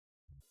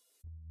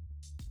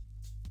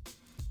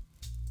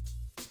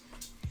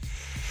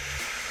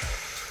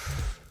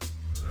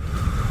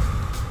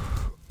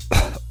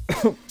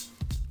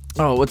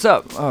Oh, what's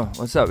up?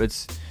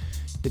 It's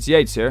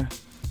Yates here,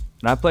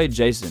 and I played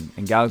Jason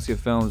in Galaxy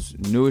of Film's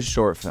newest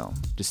short film,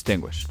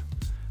 Distinguished.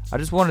 I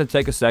just wanted to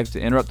take a sec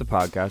to interrupt the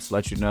podcast to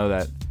let you know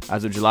that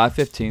as of July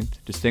 15th,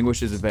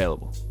 Distinguished is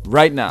available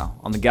right now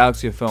on the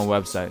Galaxy of Film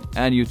website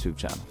and YouTube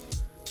channel.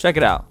 Check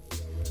it out.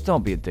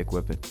 Don't be a dick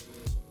whippet.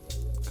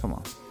 Come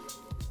on.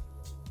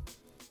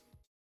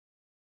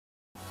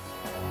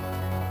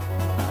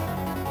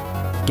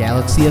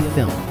 Galaxy of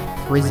Film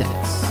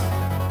presents.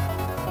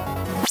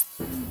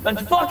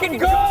 Let's fucking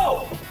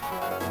go!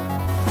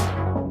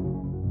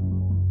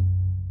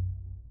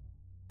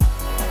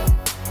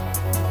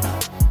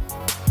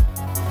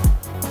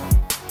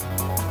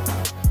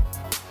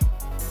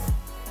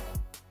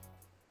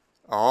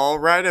 All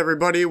right,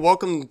 everybody.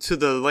 Welcome to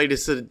the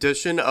latest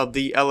edition of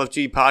the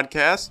LFG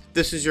podcast.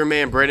 This is your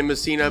man, Brandon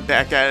Messina,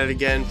 back at it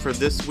again for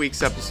this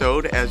week's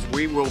episode as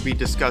we will be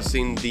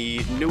discussing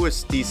the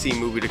newest DC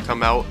movie to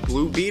come out,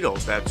 Blue Beetle.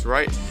 That's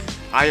right.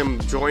 I am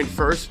joined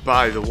first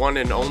by the one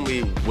and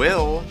only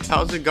Will.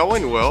 How's it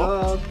going,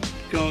 Will?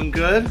 Going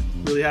good.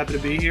 Really happy to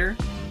be here.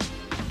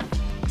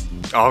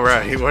 All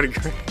right. What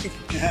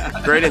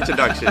a great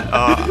introduction.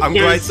 I'm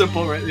Very glad.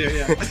 simple, right there.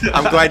 Yeah.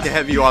 I'm glad to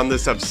have you on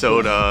this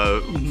episode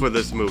for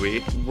this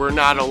movie. We're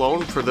not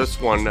alone for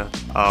this one,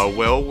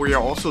 Will. We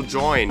are also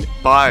joined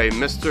by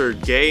Mr.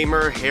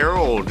 Gamer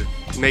Harold,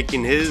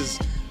 making his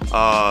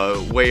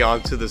way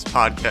onto this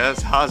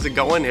podcast. How's it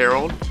going,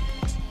 Harold?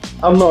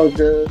 I'm not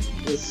good.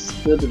 It's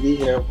good to be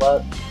here,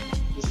 but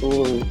just a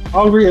little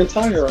hungry and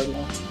tired right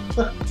now.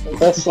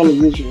 That's some of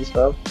the usual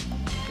stuff.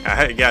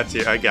 I got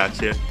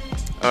you.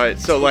 Alright,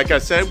 so like I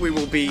said, we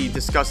will be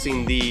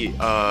discussing the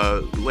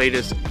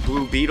latest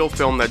Blue Beetle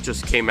film that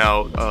just came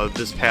out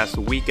this past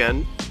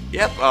weekend.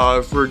 Yep,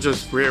 we're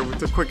here with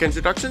the quick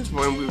introductions,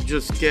 when we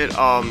just get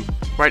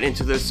right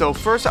into this. So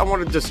first I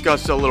want to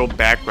discuss a little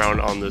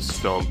background on this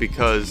film,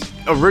 because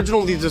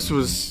originally this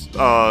was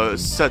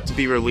set to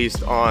be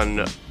released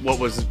on what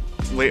was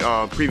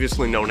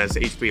previously known as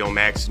HBO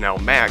Max, now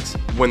Max,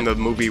 when the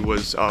movie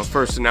was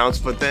first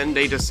announced, but then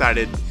they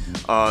decided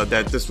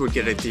that this would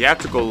get a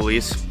theatrical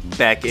release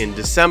back in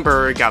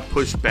December. It got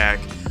pushed back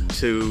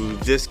to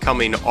this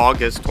coming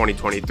August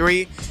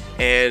 2023,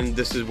 and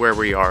this is where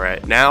we are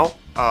at now.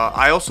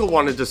 I also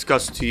want to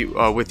discuss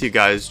with you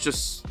guys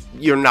just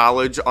your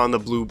knowledge on the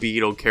Blue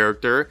Beetle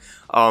character.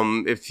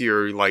 If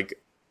you're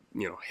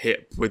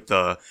hip with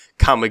the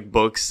comic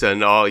books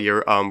and all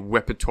your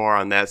repertoire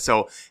on that.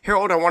 So,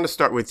 Harold, I want to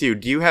start with you.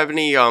 Do you have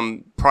any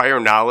prior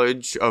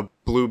knowledge of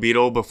Blue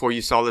Beetle before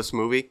you saw this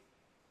movie?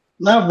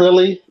 Not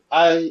really.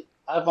 I've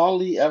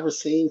only ever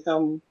seen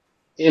him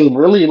in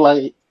really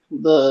like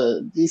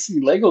the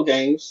DC Lego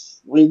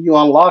games when you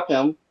unlock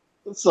him.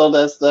 So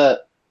that's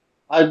that.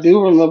 I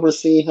do remember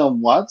seeing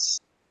him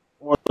once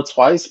or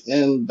twice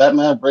in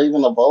Batman Brave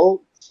and the Bold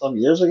some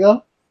years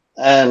ago.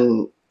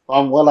 And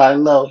from what I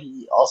know,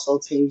 he also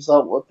teams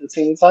up with the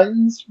Teen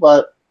Titans,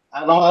 but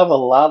I don't have a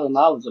lot of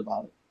knowledge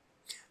about it.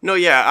 No,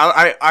 yeah,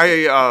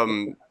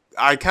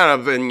 I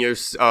kind of in your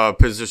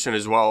position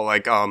as well.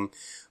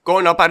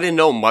 Growing up, I didn't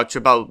know much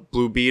about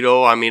Blue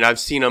Beetle. I mean,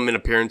 I've seen him in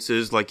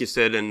appearances, like you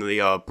said, in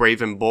the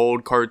Brave and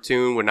Bold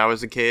cartoon when I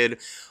was a kid.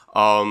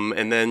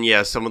 And then,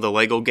 yeah, some of the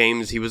Lego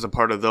games, he was a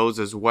part of those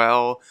as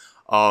well.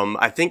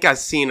 I think I've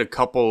seen a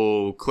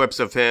couple clips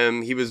of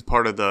him. He was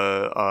part of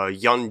the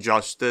Young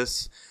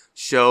Justice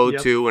show,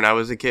 too, when I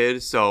was a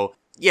kid. So,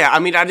 yeah, I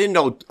mean, I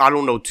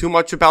don't know too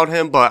much about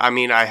him, but I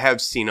mean, I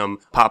have seen him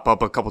pop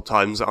up a couple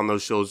times on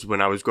those shows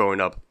when I was growing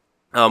up.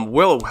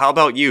 Will, how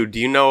about you? Do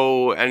you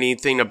know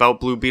anything about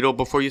Blue Beetle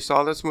before you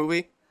saw this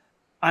movie?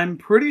 I'm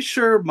pretty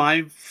sure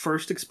my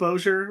first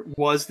exposure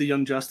was the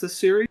Young Justice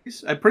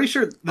series. I'm pretty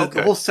sure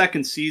the whole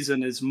second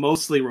season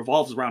mostly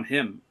revolves around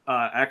him,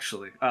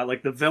 actually.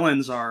 Like, the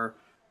villains are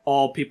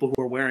all people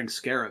who are wearing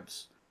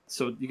scarabs.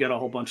 So you get a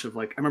whole bunch of,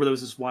 I remember there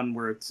was this one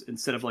where it's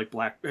instead of, I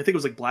think it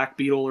was, Black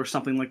Beetle or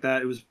something like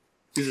that. He was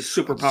a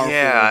super powerful.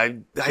 Yeah,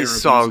 I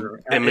saw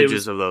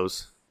images of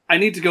those. I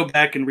need to go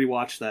back and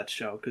rewatch that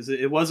show because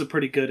it was a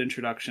pretty good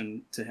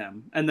introduction to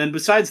him. And then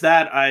besides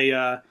that,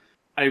 I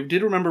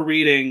did remember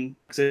reading,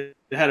 because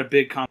I had a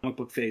big comic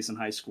book phase in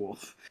high school,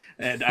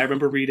 and I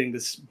remember reading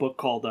this book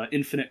called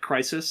Infinite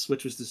Crisis,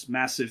 which was this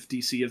massive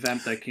DC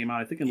event that came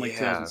out, I think in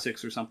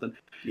 2006 or something.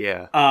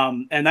 Yeah.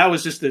 And that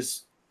was just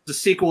the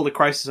sequel to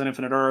Crisis on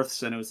Infinite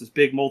Earths, and it was this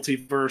big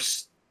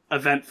multiverse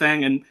event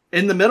thing. And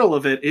in the middle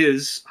of it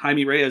is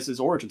Jaime Reyes'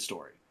 origin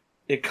story.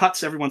 It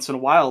cuts every once in a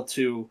while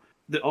to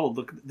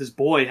look, this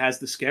boy has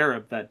the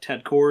scarab that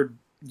Ted Kord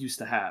used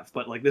to have,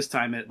 but this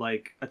time it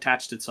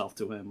attached itself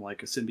to him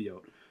like a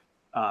symbiote,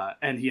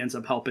 and he ends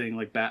up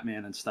helping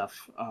Batman and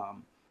stuff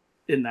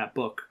in that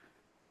book.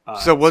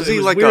 So was he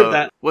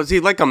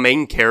a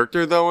main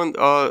character though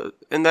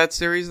in that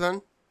series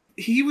then?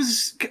 He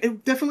was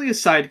definitely a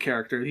side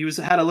character. He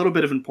had a little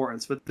bit of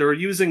importance, but they were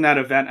using that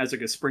event as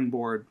a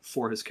springboard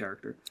for his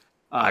character.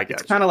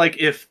 It's kind of like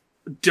if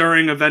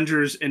during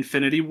Avengers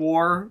Infinity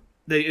War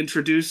they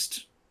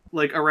introduced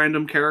a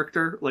random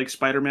character like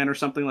Spider-Man or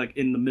something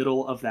in the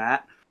middle of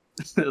that.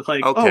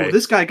 Like, Okay. oh,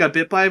 this guy got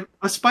bit by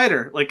a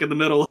spider, like in the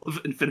middle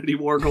of Infinity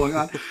War going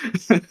on.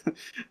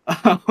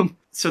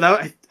 So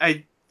that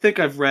I think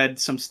I've read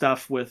some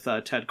stuff with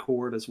Ted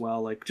Kord as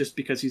well, like just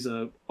because he's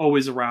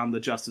always around the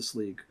Justice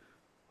League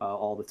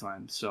all the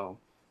time. So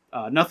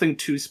nothing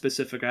too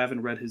specific. I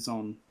haven't read his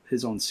own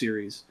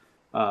series,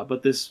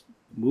 but this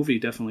movie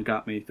definitely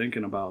got me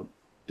thinking about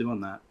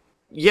doing that.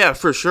 Yeah,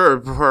 for sure.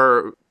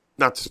 For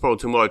not to spoil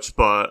too much,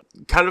 but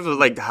kind of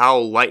like how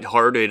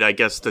lighthearted I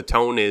guess the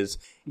tone is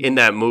in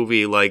that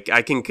movie. Like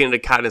I can get a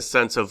kind of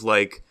sense of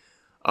like,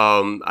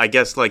 I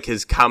guess like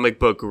his comic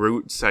book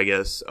roots. I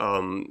guess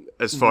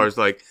as far as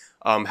like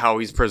how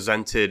he's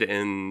presented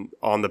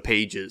on the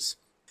pages.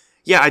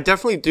 Yeah, I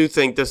definitely do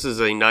think this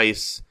is a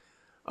nice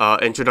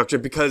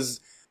introduction because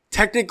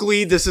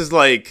technically this is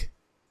like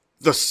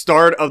the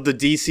start of the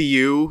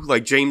DCU,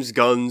 like James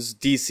Gunn's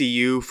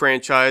DCU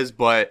franchise,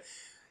 but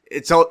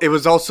it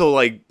was also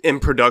like in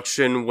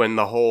production when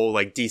the whole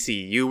like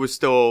DCU was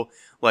still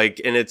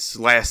like in its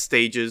last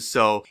stages.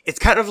 So it's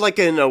kind of like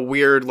in a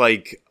weird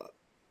like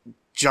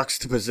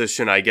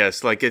juxtaposition, I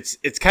guess. Like it's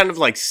kind of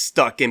like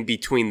stuck in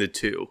between the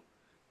two.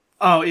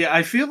 Oh yeah,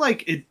 I feel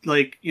like it,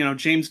 like, you know,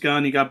 James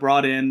Gunn, he got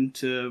brought in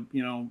to,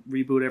 you know,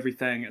 reboot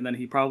everything, and then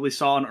he probably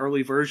saw an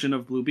early version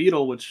of Blue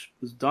Beetle, which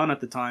was done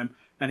at the time,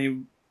 and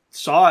he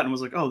saw it and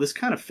was like, oh, this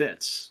kind of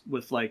fits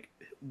with like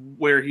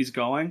where he's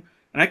going.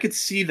 And I could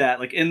see that,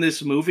 like, in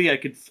this movie,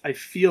 I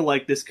feel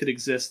like this could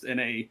exist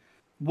in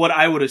what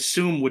I would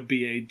assume would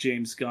be a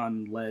James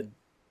Gunn led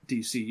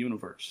DC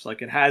universe.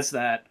 Like, it has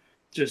that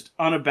just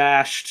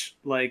unabashed,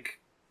 like,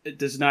 it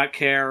does not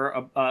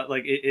care,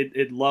 like,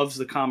 it loves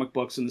the comic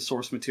books and the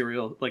source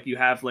material. Like, you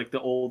have, like, the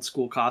old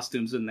school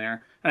costumes in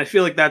there. And I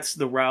feel like that's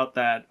the route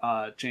that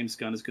James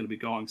Gunn is going to be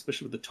going,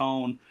 especially with the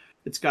tone.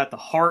 It's got the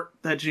heart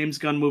that James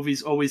Gunn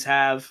movies always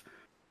have.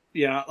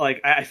 You know,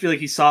 like, I feel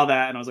like he saw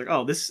that and I was like,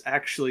 oh, this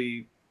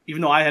actually,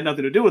 even though I had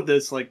nothing to do with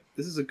this, like,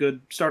 this is a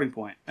good starting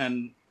point.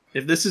 And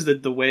if this is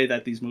the way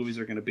that these movies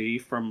are going to be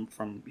from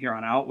here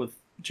on out with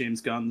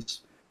James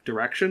Gunn's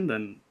direction,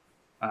 then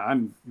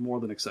I'm more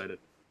than excited.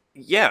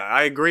 Yeah,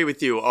 I agree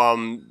with you.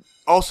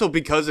 Also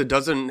because it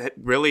doesn't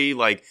really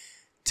like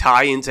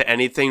tie into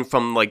anything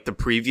from like the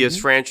previous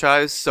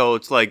franchise, so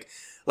it's like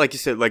you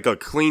said, like a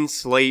clean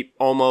slate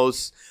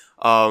almost.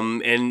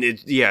 And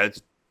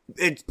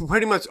it's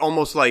pretty much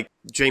almost like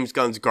James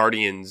Gunn's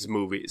Guardians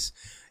movies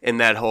in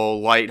that whole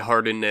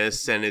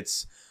lightheartedness, and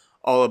it's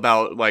all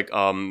about like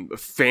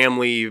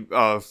family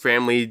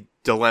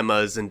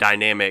dilemmas and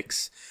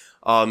dynamics.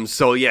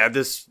 So yeah,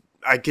 this,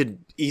 I could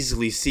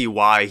easily see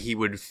why he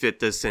would fit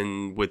this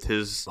in with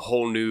his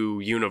whole new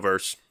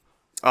universe.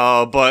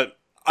 But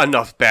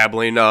enough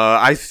babbling.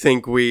 I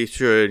think we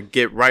should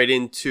get right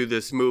into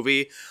this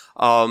movie.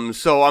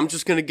 So I'm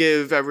just gonna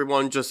give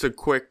everyone just a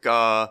quick,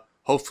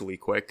 hopefully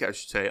quick, I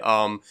should say,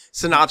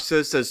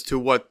 synopsis as to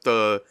what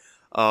the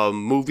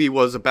movie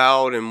was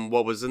about and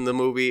what was in the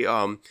movie.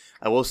 I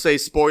will say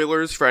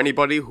spoilers for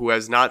anybody who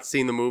has not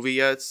seen the movie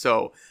yet.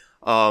 So,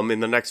 in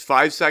the next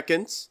 5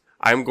 seconds,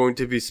 I'm going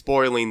to be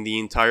spoiling the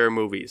entire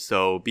movie.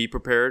 So be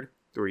prepared.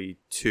 3,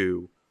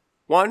 2,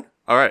 1.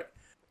 All right.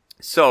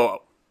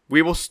 So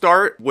we will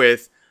start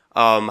with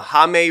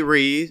Jaime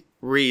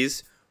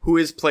Reyes, who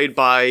is played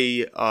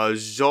by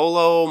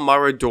Jolo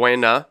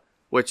Maraduena,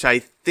 which I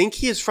think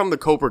he is from the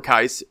Cobra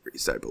Kai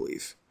series, I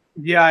believe.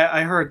 Yeah,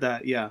 I heard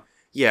that. Yeah.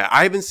 Yeah,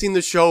 I haven't seen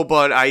the show,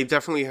 but I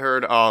definitely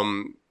heard. I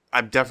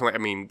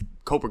mean,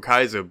 Cobra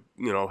Kai is a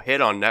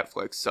hit on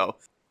Netflix, so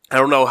I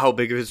don't know how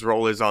big of his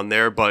role is on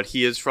there, but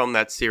he is from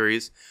that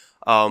series.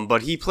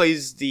 But he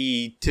plays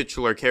the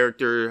titular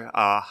character,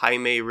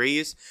 Jaime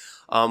Reyes,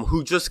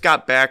 who just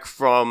got back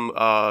from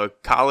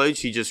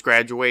college. He just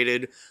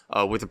graduated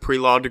with a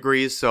pre-law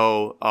degree,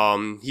 so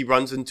he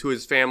runs into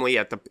his family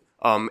at the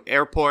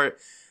airport.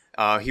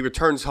 He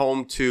returns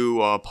home to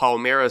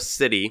Palmera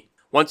City.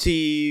 Once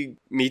he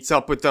meets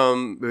up with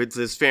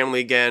his family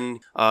again,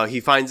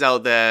 he finds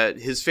out that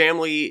his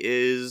family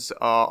is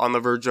on the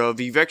verge of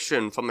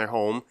eviction from their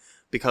home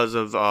because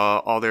of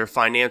all their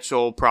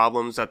financial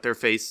problems that they're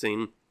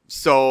facing.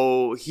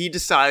 So he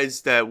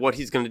decides that what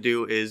he's going to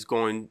do is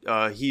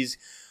he's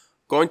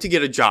going to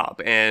get a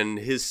job, and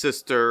his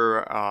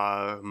sister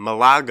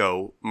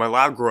Milagro,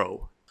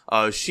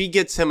 she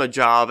gets him a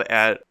job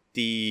at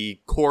the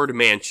Cord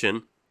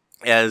Mansion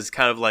as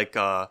kind of like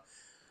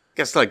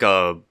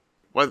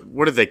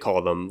what do they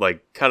call them?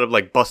 Like kind of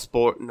like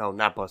busboy? No,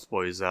 not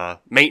busboys.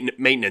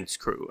 Maintenance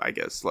crew, I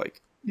guess.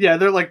 Like yeah,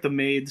 they're like the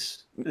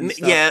maids. And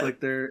stuff. Yeah, like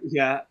they're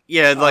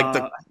like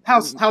the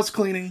house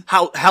cleaning.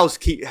 House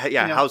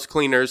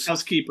cleaners,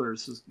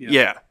 housekeepers.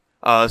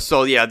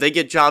 So yeah, they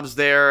get jobs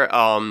there.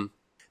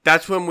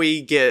 That's when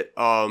we get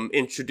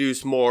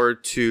introduced more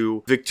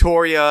to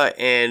Victoria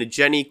and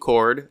Jenny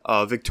Cord.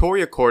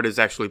 Victoria Cord is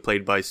actually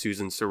played by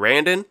Susan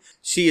Sarandon.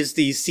 She is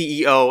the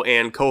CEO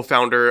and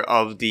co-founder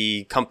of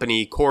the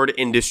company Cord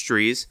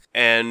Industries,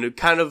 and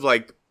kind of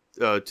like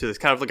a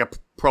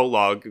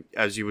prologue,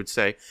 as you would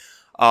say.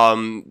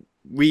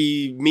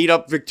 We meet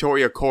up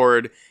Victoria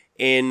Cord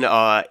in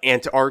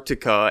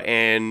Antarctica,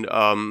 and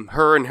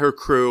her and her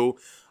crew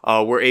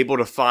were able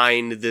to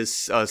find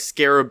this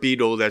scarab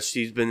beetle that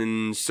she's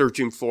been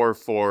searching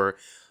for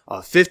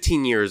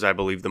 15 years, I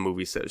believe the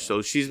movie says.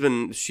 So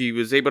she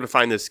was able to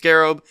find this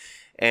scarab,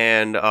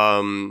 and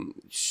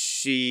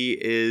she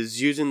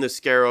is using the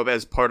scarab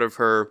as part of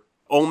her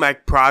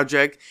OMAC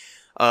project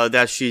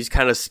that she's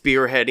kind of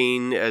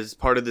spearheading as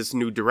part of this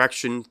new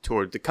direction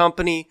toward the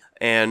company.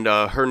 And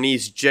her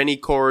niece Jenny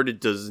Cord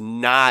does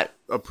not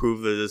approve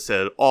of this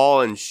at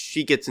all, and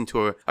she gets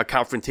into a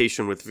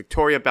confrontation with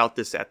Victoria about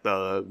this at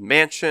the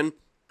mansion.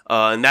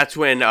 And that's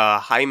when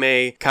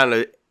Jaime kind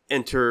of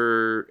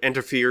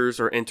interferes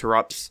or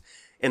interrupts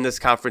in this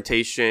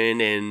confrontation,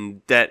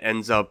 and that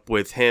ends up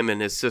with him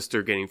and his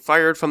sister getting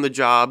fired from the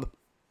job.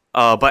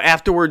 But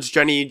afterwards,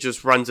 Jenny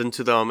just runs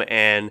into them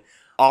and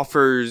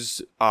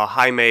offers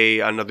Jaime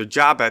another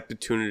job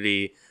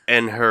opportunity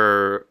in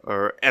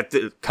at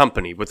the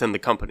company, within the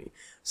company.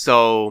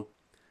 So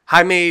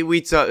Jaime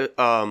meets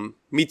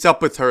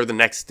up with her the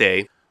next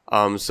day.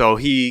 So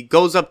he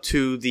goes up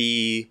to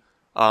the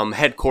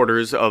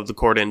headquarters of the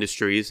Cord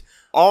Industries.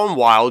 All the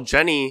while,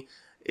 Jenny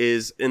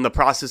is in the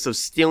process of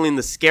stealing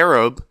the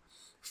scarab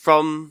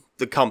from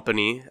the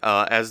company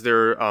as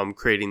they're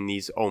creating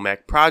these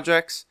OMAC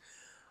projects.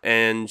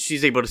 And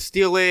she's able to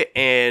steal it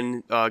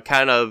and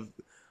kind of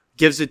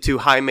gives it to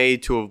Jaime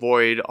to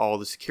avoid all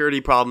the security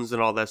problems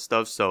and all that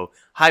stuff. So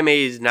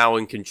Jaime is now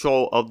in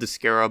control of the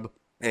scarab.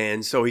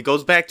 And so he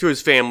goes back to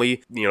his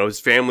family. You know, his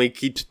family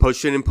keeps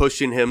pushing and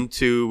pushing him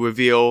to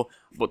reveal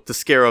what the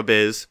scarab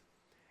is.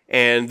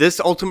 And this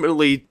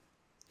ultimately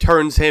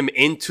turns him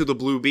into the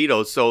Blue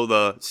Beetle. So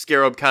the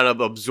scarab kind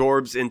of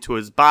absorbs into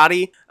his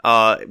body,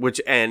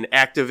 which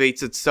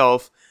activates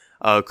itself,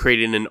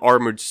 creating an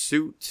armored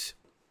suit.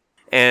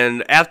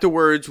 And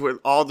afterwards, with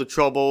all the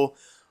trouble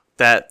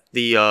that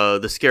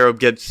the scarab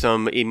gets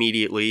him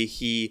immediately,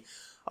 he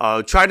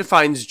tries to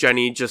find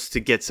Jenny just to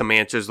get some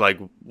answers, like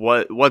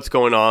what's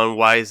going on,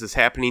 why is this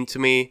happening to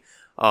me?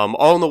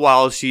 All in the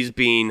while, she's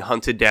being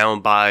hunted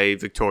down by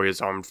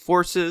Victoria's armed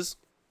forces.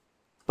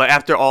 But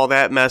after all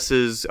that mess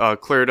is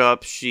cleared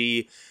up,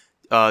 she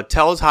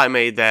tells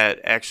Jaime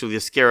that actually the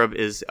scarab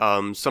is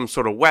some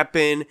sort of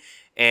weapon,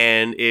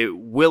 and it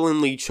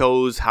willingly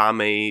chose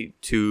Jaime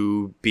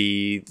to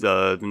be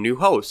the new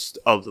host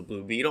of the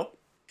Blue Beetle.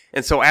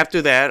 And so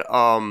after that,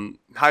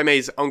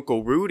 Jaime's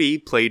uncle Rudy,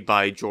 played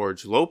by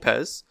George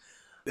Lopez,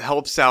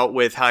 helps out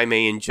with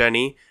Jaime and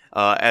Jenny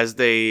as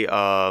they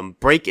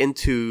break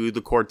into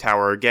the Cord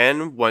Tower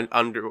again,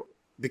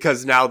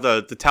 because now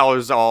the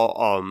tower's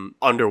all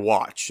under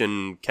watch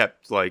and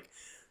kept like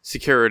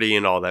security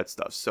and all that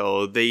stuff.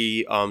 So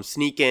they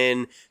sneak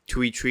in to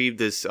retrieve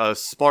this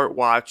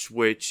smartwatch,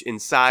 which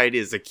inside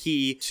is a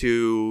key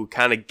to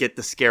kind of get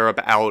the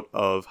scarab out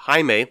of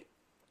Jaime.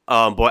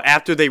 But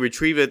after they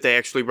retrieve it, they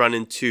actually run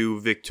into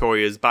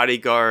Victoria's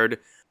bodyguard,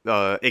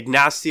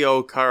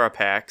 Ignacio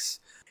Carapax.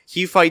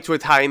 He fights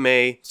with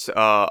Jaime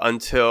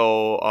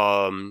until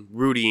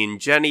Rudy and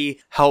Jenny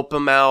help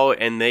him out,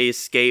 and they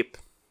escape.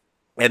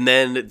 And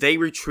then they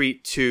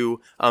retreat to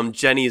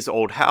Jenny's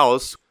old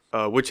house,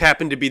 which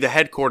happened to be the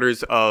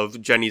headquarters of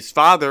Jenny's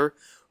father,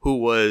 who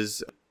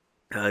was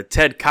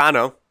Ted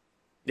Kano.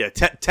 Yeah,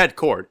 Ted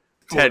Cord.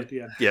 Ted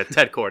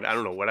Cord. I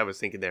don't know what I was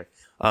thinking there.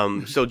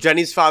 So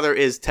Jenny's father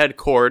is Ted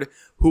Cord,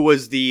 who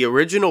was the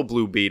original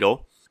Blue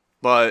Beetle,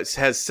 but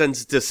has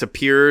since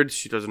disappeared.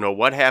 She doesn't know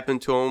what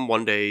happened to him.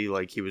 One day,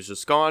 like, he was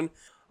just gone.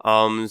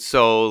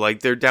 So like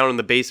they're down in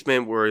the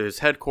basement where his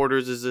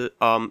headquarters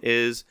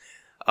is,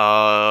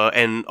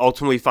 and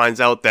ultimately finds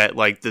out that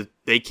like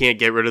they can't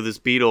get rid of this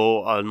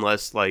beetle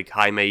unless like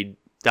Jaime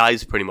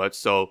dies, pretty much.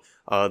 So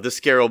the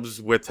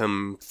scarab's with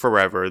him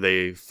forever,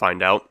 they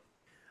find out.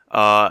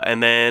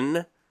 And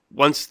then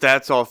once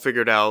that's all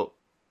figured out,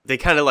 they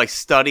kind of like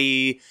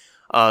study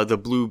the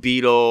Blue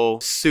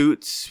Beetle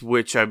suits,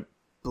 which I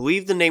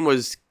believe the name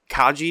was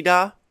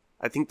Kajida.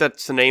 I think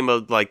that's the name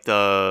of like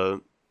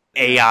the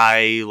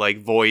AI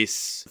like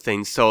voice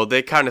thing. So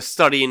they're kind of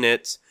studying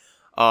it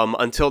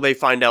until they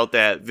find out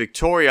that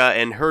Victoria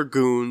and her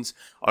goons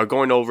are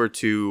going over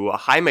to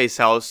Jaime's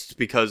house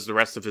because the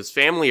rest of his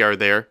family are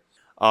there.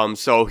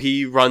 So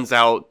he runs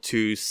out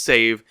to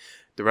save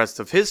the rest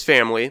of his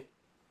family.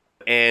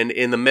 And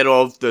in the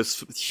middle of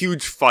this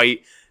huge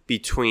fight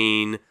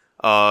between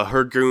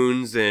her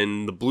goons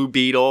and the Blue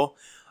Beetle,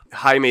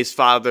 Jaime's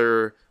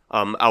father,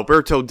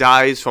 Alberto,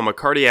 dies from a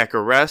cardiac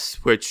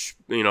arrest, which,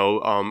 you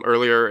know,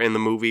 earlier in the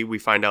movie we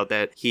find out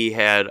that he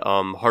had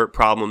heart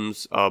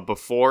problems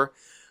before.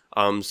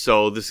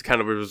 So this is kind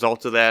of a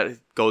result of that.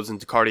 Goes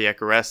into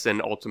cardiac arrest and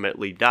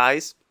ultimately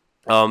dies.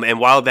 And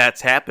while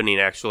that's happening,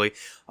 actually,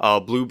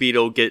 Blue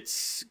Beetle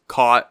gets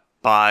caught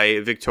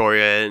by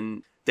Victoria,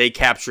 and they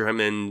capture him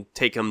and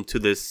take him to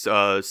this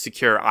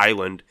secure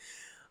island,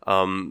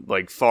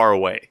 like far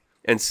away.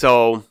 And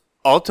so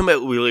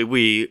ultimately,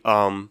 we,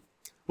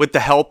 with the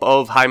help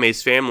of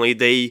Jaime's family,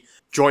 they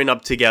join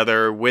up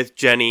together with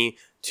Jenny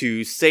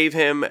to save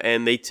him,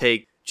 and they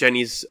take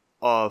Jenny's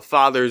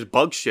father's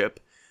bug ship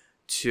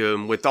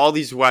with all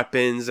these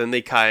weapons, and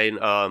they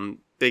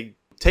they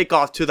take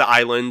off to the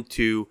island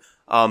to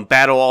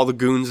battle all the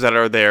goons that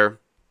are there.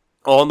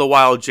 All in the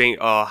while,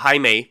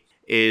 Jaime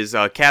is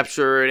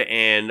captured,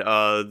 and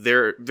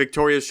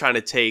Victoria's trying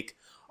to take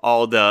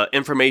all the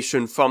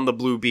information from the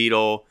Blue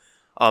Beetle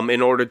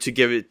in order to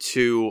give it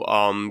to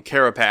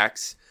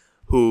Carapax,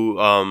 who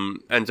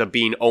ends up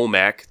being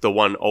OMAC, the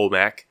one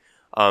OMAC.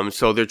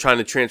 So they're trying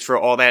to transfer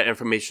all that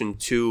information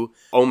to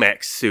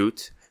OMAC's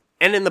suit.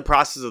 And in the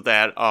process of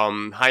that,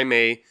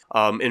 Jaime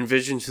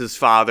envisions his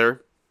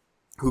father,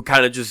 who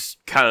kind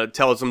of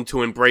tells him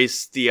to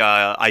embrace the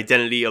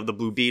identity of the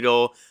Blue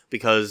Beetle,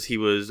 because he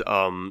was,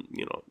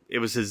 it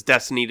was his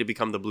destiny to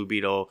become the Blue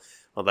Beetle,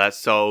 all that.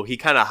 So he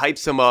kind of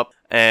hypes him up,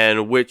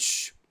 and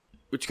which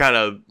kind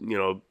of,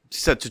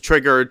 sets a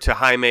trigger to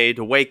Jaime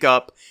to wake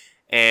up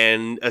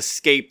and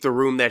escape the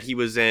room that he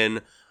was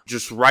in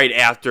just right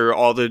after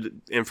all the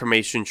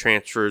information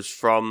transfers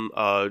from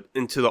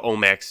into the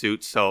OMAC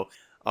suit. So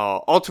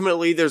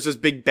ultimately, there's this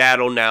big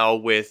battle now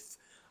with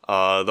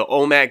the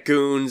OMAC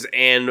goons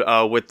and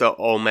with the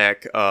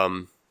OMAC,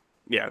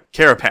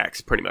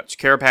 Carapax, pretty much.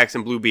 Carapax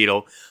and Blue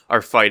Beetle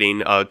are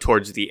fighting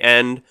towards the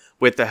end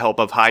with the help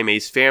of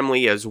Jaime's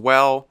family as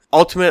well.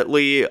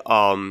 Ultimately,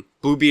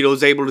 Blue Beetle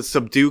is able to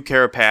subdue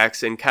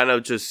Carapax and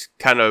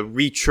kind of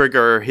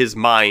re-trigger his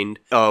mind,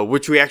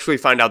 which we actually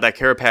find out that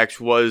Carapax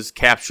was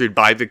captured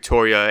by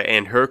Victoria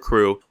and her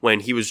crew when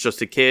he was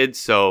just a kid,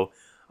 so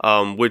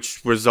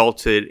which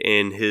resulted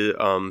in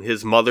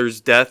his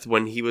mother's death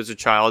when he was a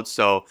child.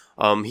 So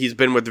he's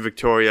been with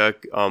Victoria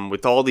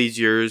with all these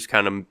years,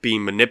 kind of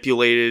being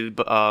manipulated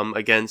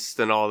against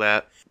and all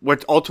that.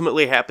 What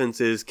ultimately happens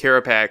is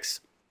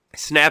Carapax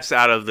snaps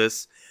out of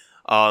this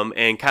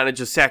and kind of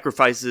just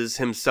sacrifices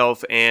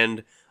himself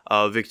and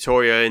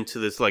Victoria into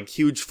this like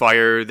huge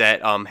fire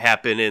that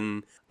happened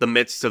in the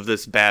midst of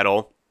this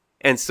battle.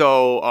 And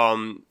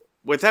so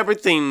with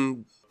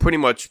everything pretty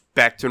much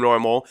back to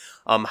normal,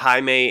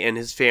 Jaime and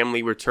his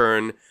family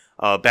return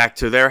back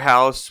to their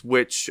house,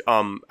 which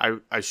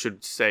I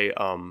should say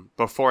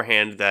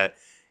beforehand that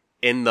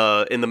in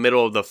the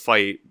middle of the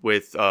fight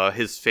with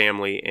his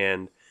family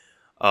and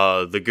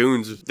the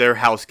goons, their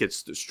house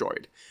gets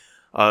destroyed.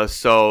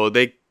 So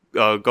they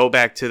go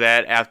back to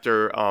that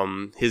after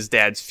his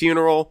dad's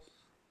funeral,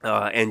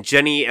 and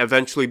Jenny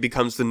eventually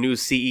becomes the new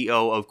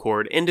CEO of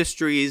Cord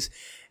Industries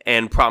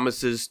and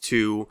promises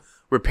to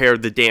repair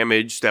the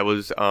damage that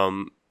was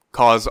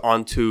caused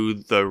onto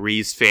the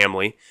Reese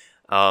family,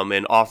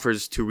 and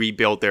offers to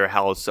rebuild their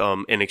house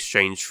in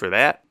exchange for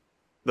that.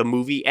 The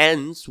movie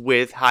ends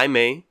with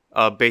Jaime,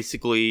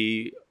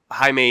 basically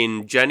Jaime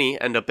and Jenny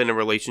end up in a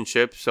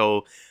relationship,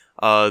 so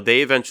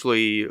they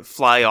eventually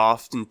fly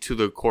off into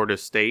the Cord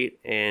estate,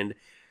 and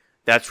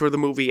that's where the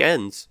movie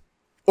ends.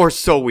 Or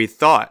so we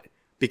thought,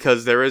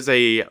 because there is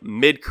a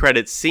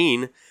mid-credit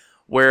scene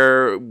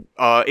where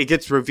it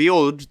gets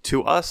revealed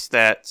to us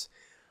that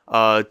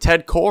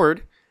Ted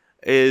Cord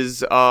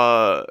is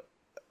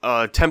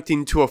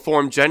attempting to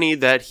inform Jenny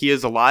that he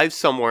is alive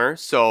somewhere,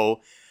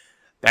 so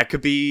that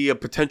could be a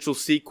potential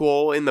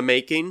sequel in the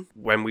making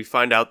when we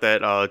find out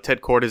that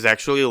Ted Cord is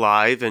actually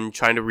alive and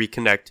trying to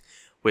reconnect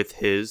with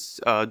his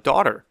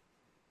daughter.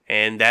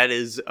 And that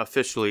is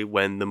officially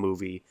when the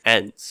movie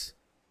ends.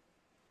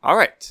 All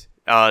right.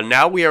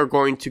 Now we are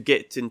going to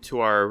get into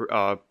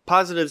our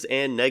positives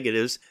and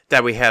negatives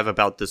that we have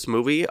about this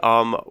movie.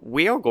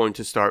 We are going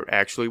to start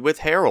actually with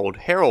Harold.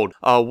 Harold,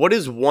 what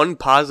is one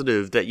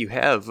positive that you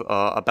have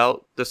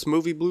about this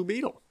movie, Blue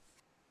Beetle?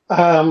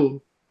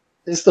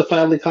 It's the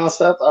family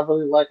concept. I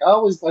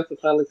always like the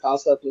family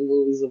concept in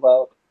movies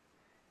about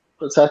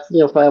protecting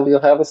your family or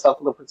having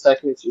something to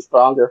protect makes you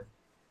stronger.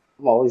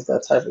 I'm always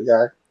that type of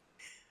guy.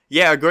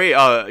 Yeah, great.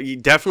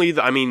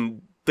 Definitely, I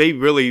mean, they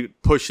really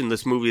push in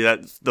this movie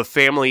that the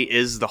family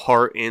is the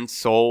heart and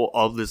soul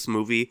of this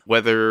movie,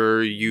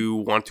 whether you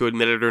want to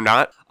admit it or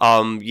not.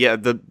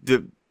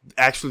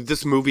 Actually,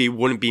 this movie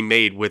wouldn't be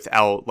made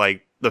without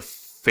like the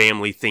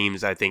family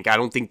themes. I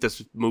don't think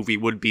this movie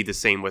would be the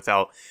same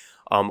without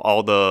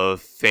all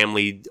the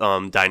family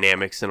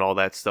dynamics and all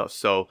that stuff.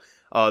 So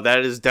that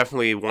is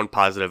definitely one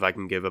positive I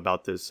can give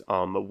about this.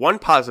 One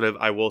positive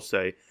I will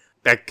say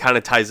that kind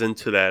of ties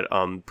into that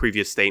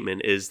previous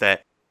statement is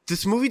that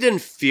this movie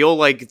didn't feel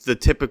like the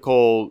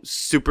typical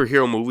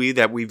superhero movie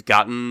that we've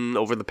gotten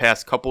over the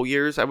past couple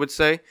years, I would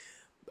say.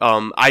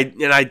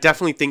 I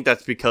definitely think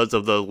that's because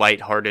of the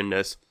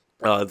lightheartedness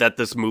that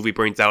this movie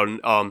brings out,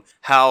 and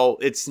how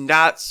it's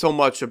not so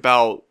much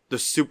about the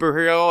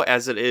superhero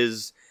as it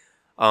is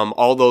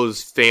all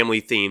those family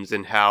themes,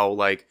 and how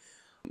like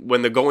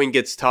when the going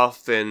gets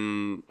tough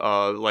and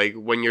like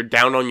when you're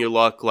down on your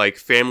luck, like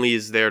family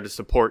is there to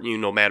support you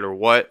no matter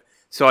what.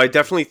 So I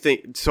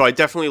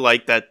definitely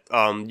like that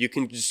you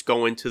can just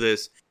go into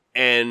this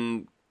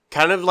and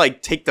kind of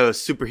like take the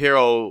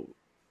superhero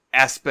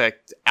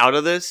aspect out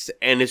of this,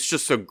 and it's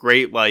just a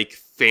great like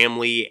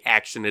family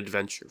action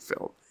adventure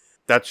film.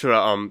 That's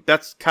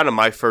kind of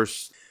my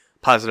first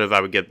positive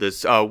I would give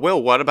this.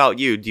 Will, what about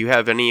you? Do you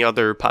have any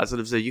other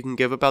positives that you can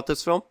give about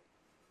this film?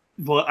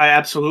 Well, I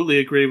absolutely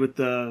agree with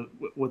the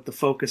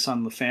focus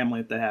on the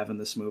family that they have in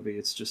this movie.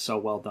 It's just so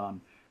well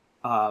done.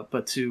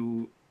 But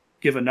to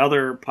give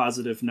another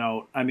positive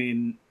note, I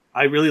mean,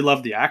 I really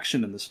love the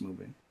action in this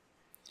movie.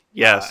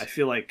 Yes. I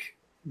feel like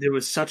there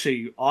was such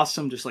a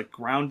awesome, just like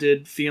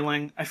grounded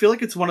feeling. I feel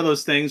like it's one of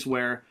those things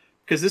where,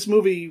 because this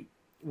movie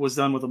was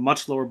done with a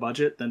much lower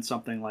budget than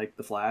something like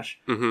The Flash.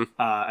 Mm-hmm.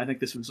 I think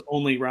this was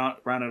only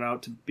rounded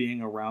out to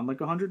being around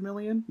like 100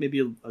 million,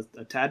 maybe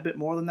a tad bit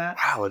more than that.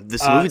 Wow,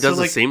 this movie doesn't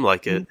like, seem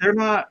like it. They're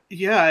not,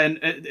 yeah, and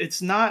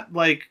it's not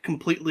like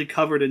completely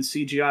covered in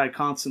CGI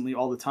constantly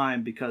all the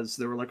time because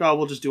they were like, oh,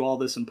 we'll just do all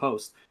this in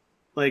post.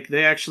 Like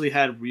they actually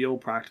had real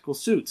practical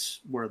suits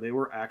where they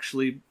were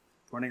actually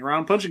running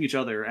around punching each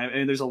other,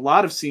 and there's a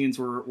lot of scenes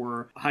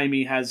where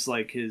Jaime has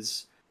like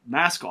his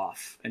mask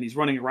off and he's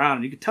running around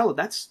and you can tell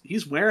that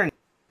he's wearing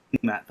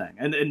that thing,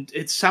 and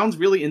it sounds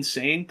really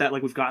insane that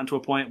like we've gotten to a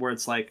point where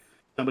it's like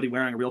somebody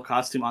wearing a real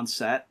costume on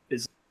set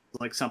is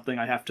like something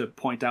I have to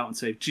point out and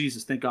say,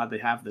 Jesus, thank God they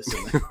have this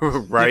in there.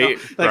 Right.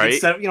 Like right.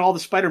 instead of, all the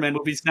Spider-Man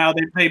movies now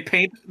they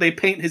paint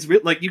his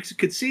like you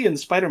could see in the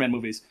Spider-Man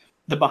movies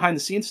the behind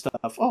the scenes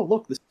stuff. Oh,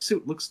 look, this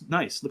suit looks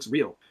nice, looks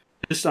real.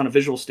 Just on a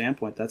visual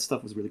standpoint, that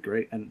stuff was really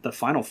great, and the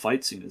final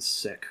fight scene is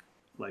sick.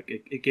 Like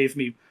it gave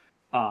me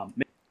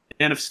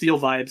Man of Steel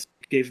vibes.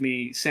 It gave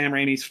me Sam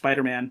Raimi's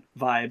Spider-Man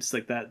vibes,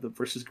 like that the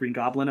versus Green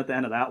Goblin at the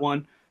end of that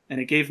one, and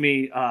it gave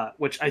me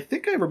which I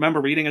think I remember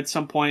reading at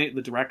some point.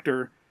 The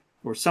director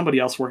or somebody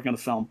else working on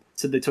the film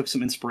said they took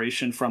some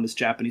inspiration from this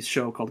Japanese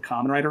show called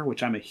Kamen Rider,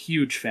 which I'm a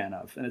huge fan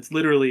of, and it's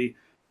literally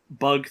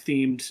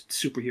bug-themed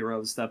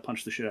superheroes that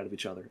punch the shit out of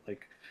each other.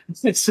 Like.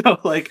 So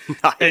like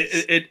Nice.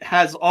 it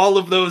has all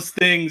of those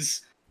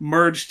things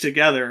merged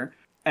together,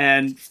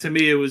 and to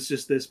me it was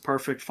just this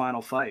perfect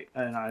final fight,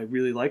 and I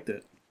really liked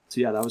it.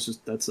 So yeah,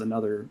 that's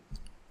another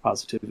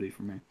positivity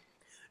for me.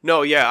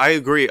 No, yeah, I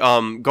agree.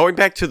 Going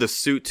back to the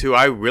suit too,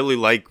 I really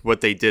like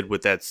what they did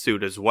with that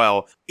suit as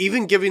well.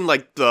 Even giving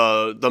like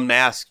the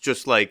mask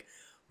just like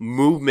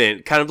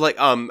movement, kind of like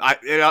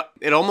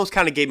it almost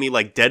kind of gave me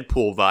like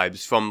Deadpool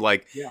vibes from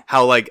like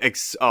how like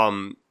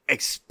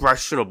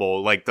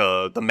expressionable like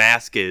the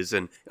mask is,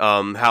 and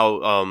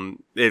how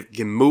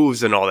it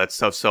moves and all that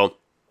stuff. So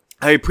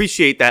I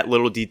appreciate that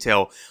little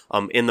detail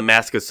in the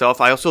mask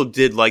itself. I also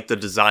did like the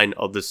design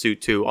of the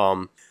suit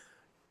too.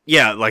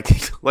 Yeah,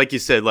 like you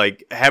said,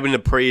 like having to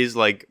praise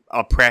like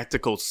a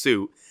practical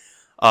suit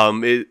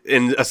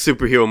in a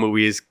superhero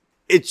movie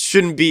it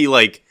shouldn't be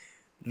like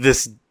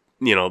this,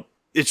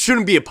 it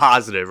shouldn't be a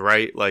positive,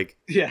 right? Like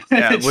yeah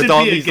with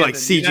all these like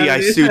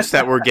CGI suits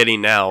that we're getting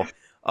now.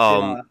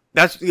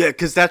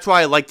 Because that's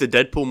why I like the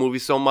Deadpool movie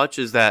so much,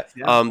 is that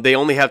they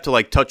only have to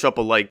like touch up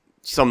like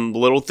some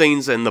little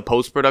things in the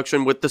post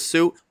production with the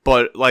suit,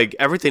 but like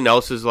everything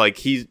else is like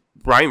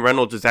Ryan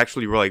Reynolds is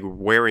actually like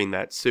wearing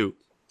that suit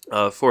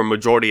for a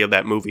majority of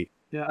that movie.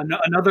 Yeah,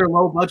 another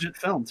low budget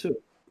film too.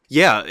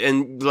 Yeah,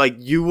 and like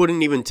you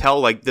wouldn't even tell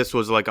like this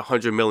was like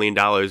 $100 million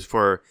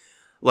for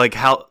like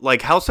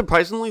how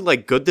surprisingly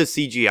like good the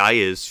CGI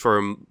is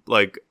for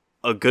like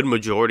a good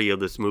majority of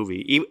this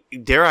movie.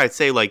 Dare I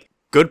say like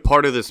good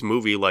part of this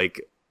movie,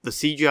 like the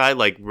CGI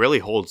like really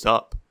holds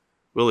up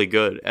really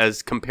good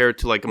as compared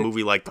to like a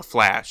movie like The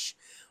Flash,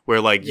 where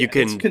like you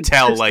can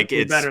tell like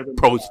it's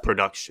post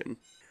production.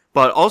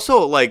 But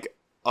also like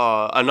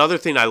another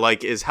thing I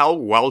like is how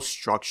well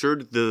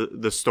structured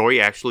the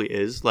story actually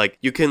is. Like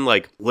you can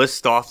like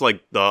list off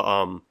like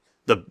the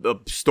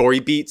story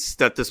beats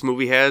that this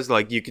movie has.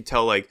 Like you could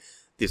tell like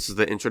this is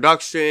the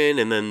introduction,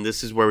 and then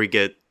this is where we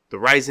get the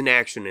rise in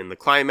action and the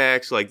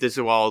climax. Like this is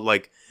all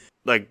like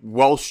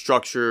well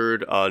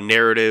structured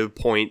narrative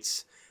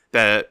points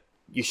that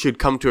you should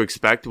come to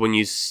expect when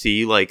you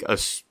see like a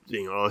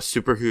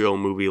superhero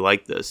movie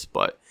like this.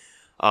 But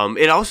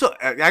it also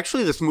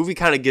actually this movie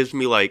kind of gives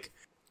me like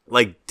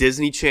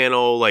Disney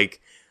Channel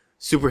like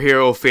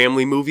superhero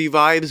family movie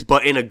vibes,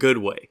 but in a good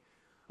way,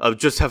 of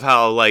just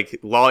how like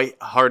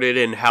lighthearted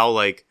and how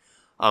like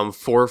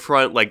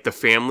forefront like the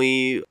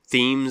family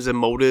themes and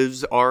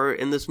motives are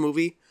in this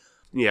movie.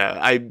 Yeah,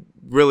 I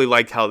really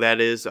liked how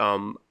that is.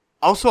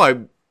 Also,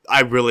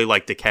 I really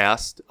like the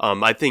cast.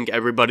 I think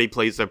everybody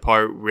plays their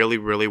part really,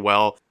 really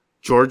well.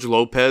 George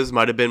Lopez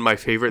might have been my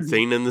favorite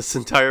thing in this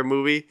entire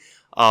movie,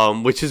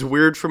 which is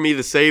weird for me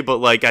to say, but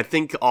like I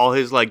think all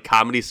his like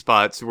comedy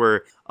spots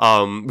were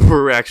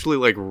actually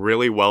like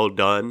really well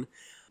done.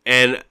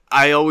 And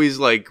I always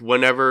like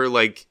whenever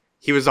like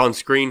he was on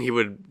screen,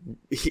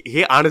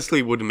 he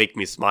honestly would make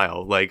me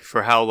smile, like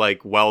for how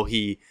like well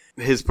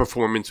his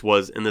performance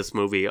was in this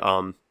movie.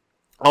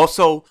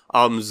 Also,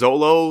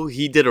 Zolo,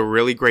 he did a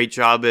really great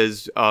job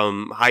as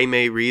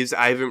Jaime Reeves.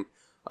 I haven't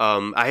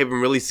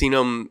really seen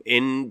him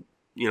in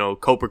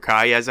Cobra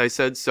Kai, as I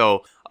said.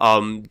 So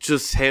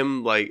just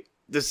him, like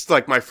this is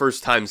like my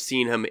first time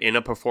seeing him in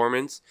a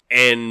performance,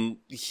 and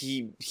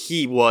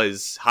he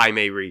was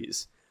Jaime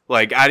Reeves.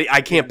 Like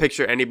I can't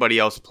picture anybody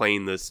else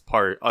playing this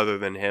part other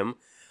than him.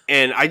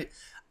 And I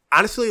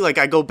honestly like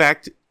I go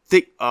back to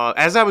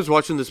as I was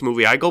watching this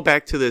movie, I go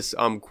back to this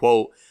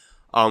quote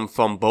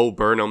from Bo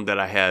Burnham that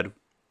I had,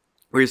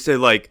 where he said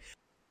like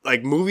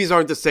movies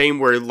aren't the same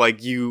where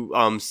like you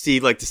see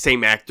like the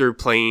same actor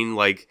playing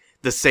like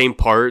the same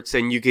parts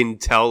and you can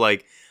tell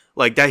like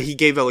that he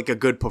gave like a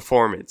good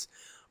performance.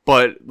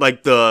 But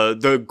like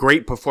the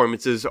great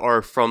performances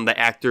are from the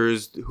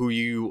actors who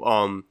you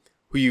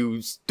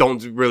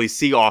don't really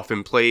see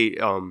often play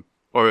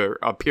or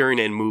appearing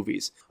in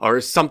movies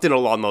or something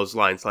along those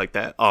lines like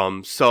that.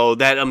 So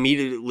that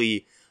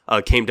immediately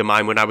came to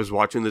mind when I was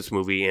watching this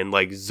movie, and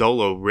like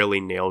Zolo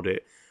really nailed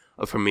it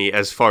for me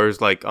as far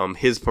as like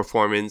his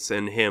performance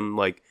and him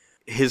like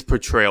his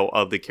portrayal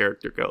of the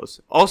character goes.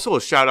 Also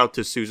a shout out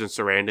to Susan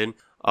Sarandon.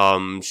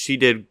 She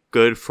did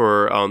good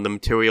for the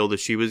material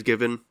that she was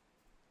given.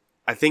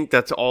 I think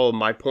that's all of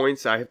my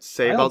points I have to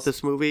say about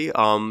this movie.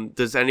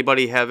 Does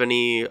anybody have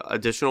any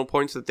additional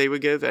points that they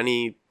would give?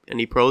 Any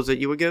pros that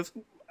you would give?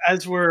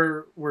 As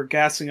we're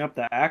gassing up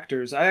the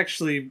actors, I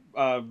actually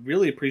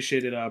really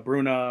appreciated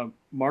Bruna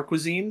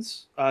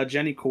Marquezine's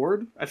Jenny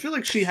Cord. I feel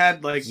like she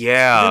had like she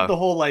did the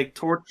whole like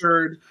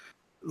tortured,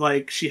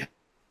 like she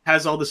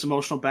has all this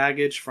emotional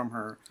baggage from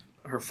her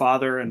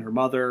father and her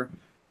mother.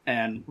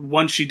 And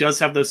once she does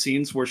have those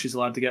scenes where she's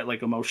allowed to get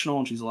like emotional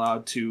and she's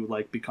allowed to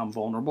like become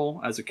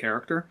vulnerable as a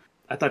character,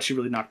 I thought she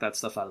really knocked that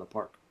stuff out of the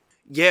park.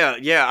 Yeah,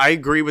 I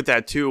agree with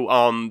that too.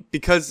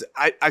 Because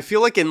I feel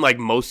like in like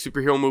most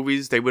superhero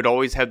movies, they would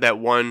always have that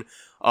one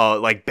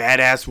like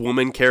badass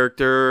woman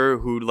character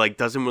who like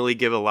doesn't really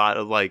give a lot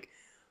of like,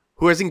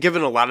 who hasn't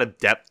given a lot of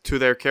depth to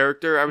their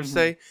character, I would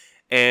say.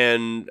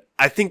 And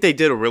I think they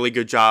did a really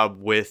good job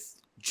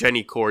with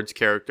Jenny Cord's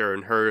character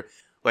and her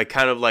like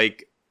kind of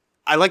like,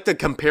 I like the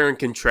compare and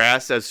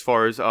contrast as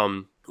far as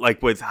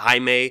like with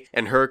Jaime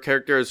and her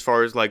character as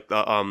far as like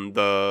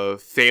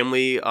the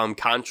family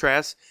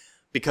contrast,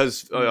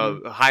 because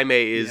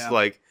Jaime is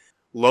like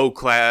low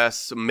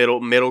class,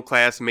 middle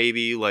class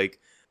maybe, like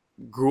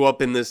grew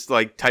up in this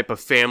like type of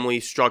family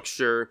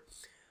structure,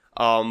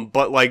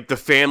 but like the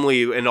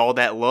family and all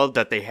that love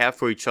that they have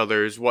for each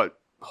other is what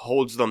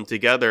holds them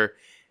together.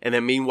 And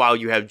then meanwhile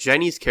you have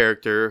Jenny's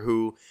character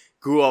who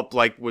grew up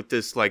like with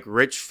this like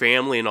rich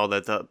family and all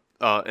that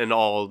and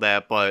all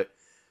that, but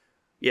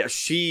yeah,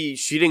 she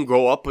didn't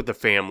grow up with the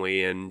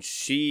family, and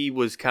she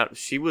was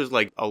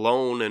like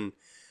alone and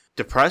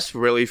depressed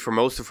really for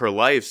most of her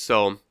life.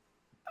 So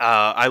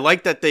I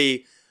like that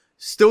they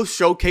still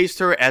showcased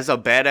her as a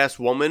badass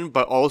woman,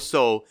 but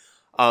also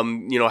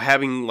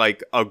having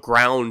like a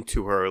ground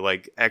to her,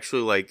 like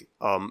actually like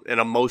an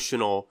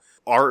emotional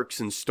arcs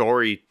and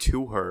story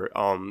to her,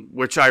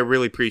 which I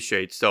really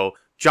appreciate. So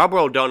job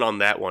well done on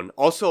that one.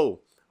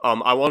 Also,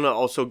 I want to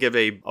also give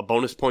a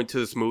bonus point to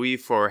this movie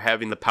for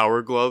having the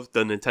Power Glove,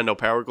 the Nintendo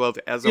Power Glove,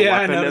 as a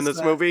weapon in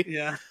this movie.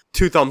 Yeah.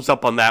 2 thumbs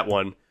up on that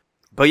one.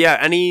 But yeah,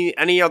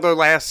 any other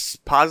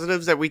last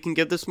positives that we can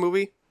give this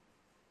movie?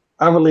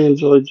 I really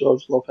enjoyed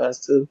George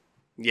Lopez too.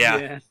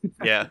 Yeah.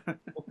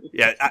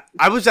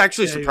 I was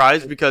actually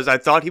surprised because I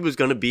thought he was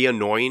going to be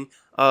annoying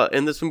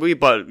in this movie,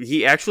 but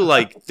he actually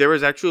like there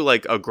was actually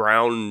like a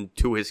ground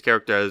to his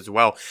character as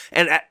well,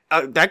 and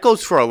that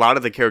goes for a lot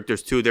of the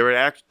characters too.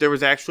 There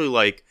was actually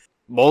like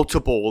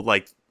multiple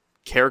like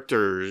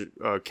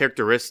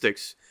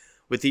characteristics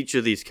with each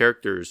of these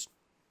characters,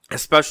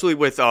 especially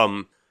with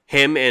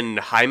him and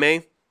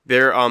Jaime.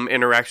 Their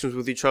interactions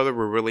with each other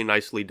were really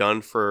nicely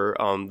done for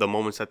the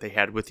moments that they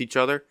had with each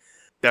other.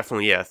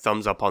 Definitely, yeah,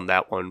 thumbs up on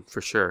that one for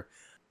sure.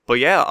 But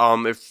yeah,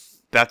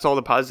 if that's all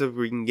the positive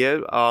we can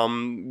give,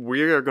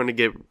 we are going to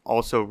get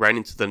also right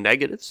into the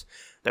negatives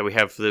that we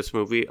have for this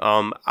movie.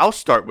 I'll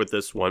start with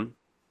this one.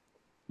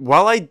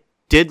 While I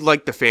did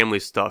like the family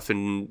stuff,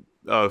 and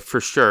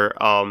for sure,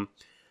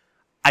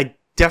 I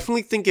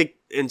definitely think it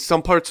in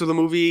some parts of the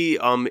movie,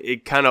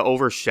 it kind of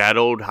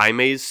overshadowed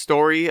Jaime's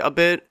story a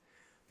bit.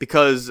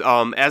 Because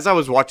as I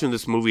was watching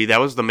this movie, that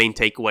was the main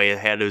takeaway I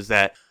had, is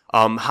that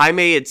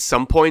Jaime at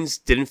some points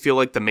didn't feel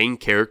like the main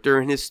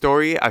character in his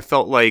story. I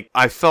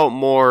felt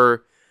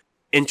more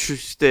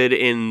interested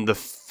in the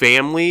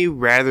family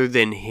rather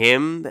than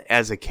him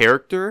as a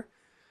character,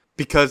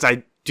 because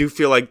I do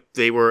feel like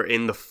they were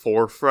in the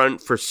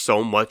forefront for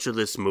so much of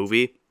this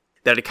movie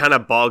that it kind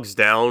of bogs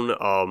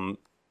down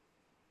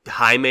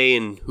Jaime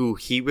and who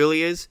he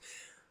really is.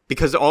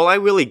 Because all I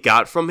really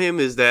got from him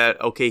is that,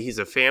 okay, he's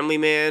a family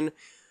man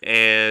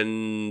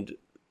and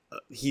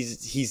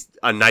he's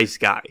a nice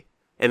guy.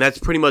 And that's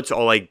pretty much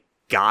all I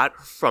got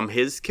from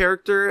his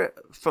character,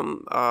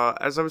 from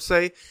as I would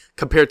say,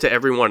 compared to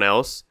everyone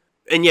else.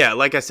 And yeah,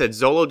 like I said,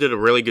 Zolo did a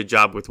really good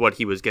job with what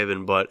he was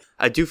given, but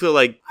I do feel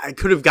like I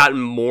could have gotten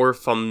more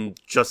from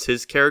just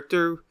his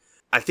character.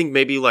 I think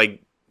maybe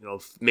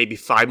maybe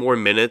 5 more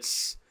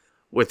minutes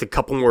with a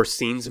couple more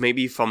scenes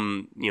maybe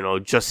from,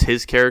 just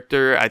his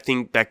character. I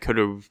think that could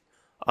have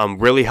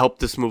really helped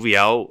this movie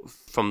out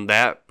from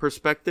that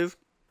perspective.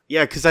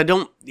 Yeah, because I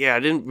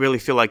didn't really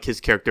feel like his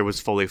character was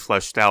fully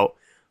fleshed out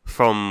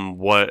from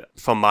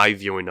my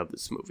viewing of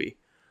this movie.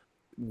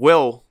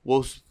 Will,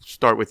 we'll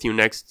start with you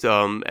next.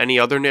 Any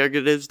other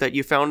negatives that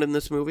you found in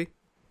this movie?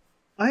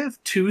 I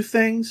have 2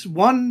 things.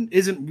 One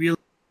isn't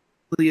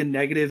really a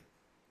negative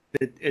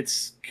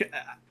It's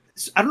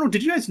I don't know.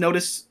 Did you guys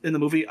notice in the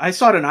movie? I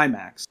saw it in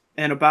IMAX,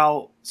 and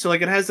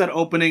it has that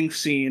opening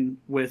scene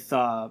with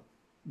the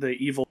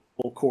evil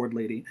cord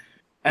lady,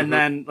 and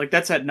then like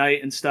that's at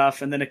night and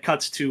stuff, and then it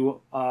cuts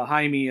to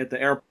Jaime at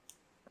the airport.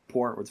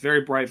 Where it's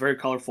very bright, very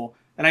colorful,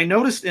 and I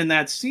noticed in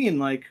that scene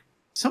like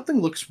something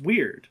looks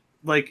weird.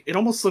 Like it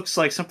almost looks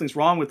like something's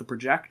wrong with the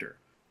projector.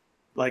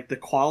 Like the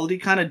quality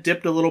kind of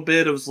dipped a little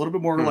bit. It was a little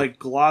bit more like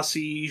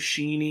glossy,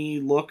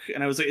 sheeny look,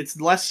 and I was like,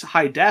 it's less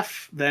high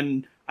def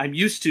than I'm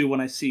used to when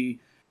I see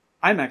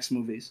IMAX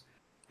movies.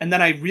 And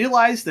then I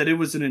realized that it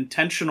was an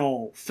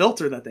intentional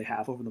filter that they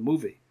have over the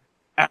movie.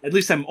 At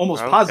least I'm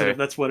almost positive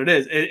that's what it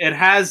is. It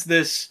has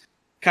this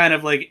kind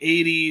of like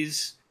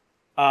 80s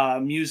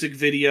music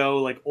video,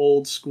 like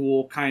old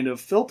school kind of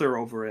filter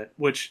over it,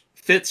 which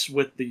fits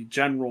with the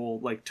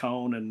general like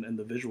tone and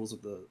the visuals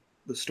of the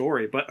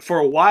story. But for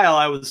a while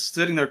I was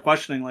sitting there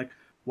questioning, like,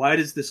 why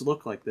does this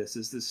look like this?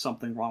 Is this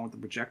something wrong with the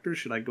projector?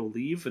 Should I go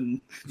leave and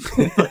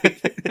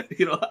like,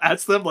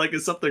 ask them, like,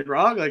 is something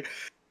wrong?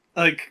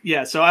 Like,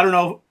 yeah. So I don't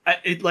know.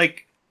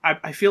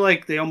 I feel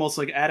like they almost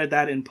like added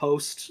that in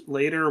post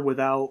later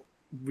without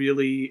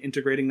really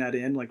integrating that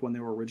in, like when they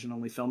were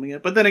originally filming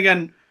it. But then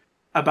again,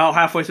 about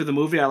halfway through the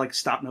movie, I like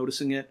stopped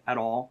noticing it at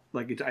all.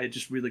 Like I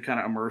just really kind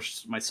of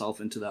immersed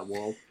myself into that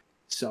world.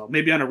 So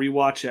maybe on a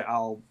rewatch,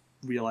 I'll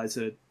realize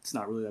that it's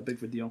not really that big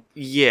of a deal.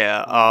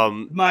 Yeah.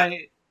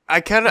 I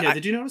kind of. Yeah,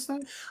 did you notice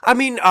that? I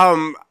mean,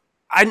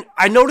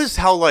 I noticed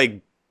how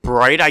like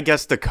bright I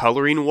guess the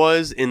coloring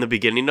was in the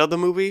beginning of the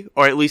movie,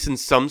 or at least in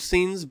some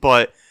scenes.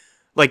 But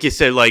like you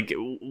said, like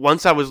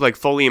once I was like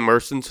fully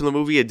immersed into the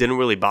movie, it didn't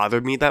really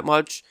bother me that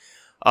much.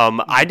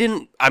 I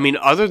didn't. I mean,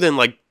 other than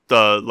like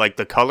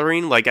the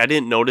coloring, like I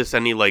didn't notice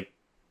any like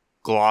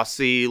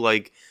glossy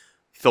like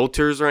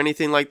filters or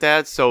anything like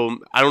that. So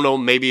I don't know.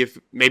 Maybe if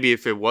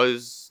it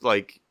was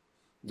like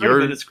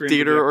your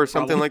theater or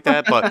something like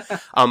that, but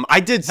I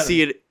did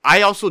see it.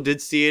 I also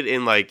did see it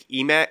in like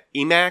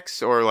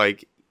EMAX or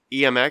like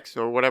EMX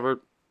or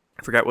whatever.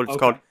 I forgot what it's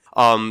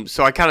called.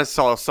 So I kind of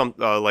saw some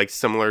like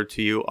similar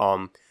to you.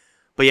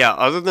 But yeah,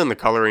 other than the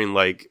coloring,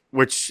 like,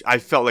 which I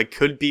felt like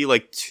could be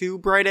like too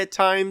bright at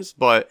times,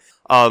 but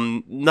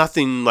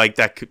nothing like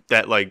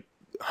that like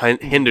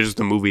hinders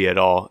the movie at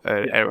all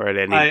at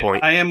any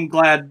point. I am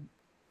glad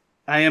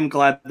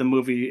the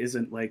movie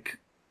isn't like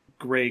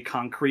gray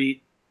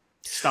concrete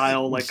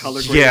style like color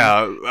grading.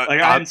 Yeah,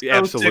 like I'm so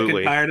absolutely sick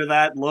and tired of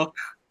that look.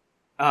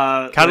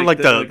 Kind of like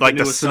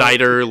the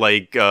Snyder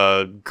like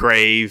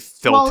gray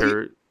filter.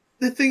 Well,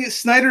 the thing is,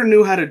 Snyder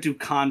knew how to do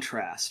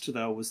contrast,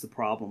 though, was the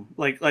problem.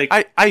 Like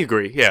I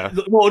agree. Yeah.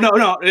 Well, no,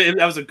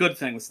 that was a good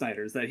thing with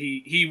Snyder, is that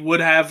he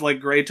would have like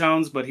gray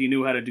tones, but he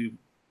knew how to do.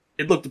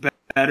 It looked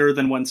better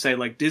than when, say,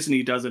 like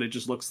Disney does it. It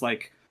just looks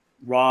like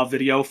raw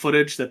video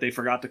footage that they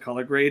forgot to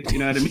color grade. You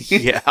know what I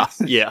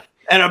mean? Yeah.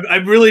 And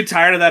I'm really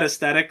tired of that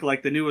aesthetic.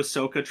 Like the new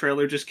Ahsoka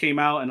trailer just came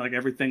out, and like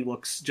everything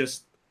looks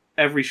just,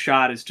 every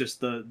shot is just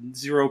the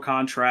zero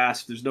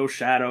contrast. There's no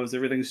shadows.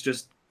 Everything's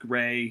just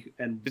gray,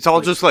 and it's all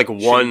like, just like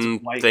one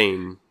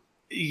thing.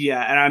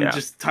 Yeah, and I'm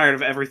just tired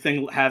of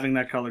everything having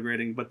that color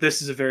grading. But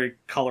this is a very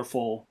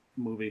colorful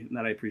movie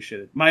that I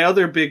appreciated. My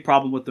other big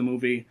problem with the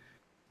movie,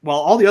 while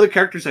all the other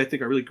characters I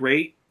think are really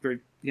great, very,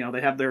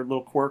 they have their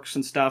little quirks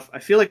and stuff, I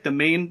feel like the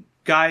main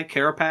guy,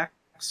 Carapax,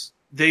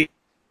 they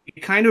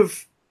kind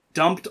of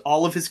dumped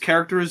all of his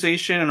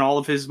characterization and all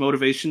of his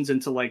motivations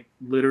into like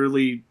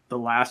literally the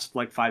last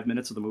like 5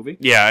 minutes of the movie.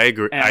 Yeah, I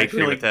agree. And I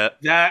agree with that.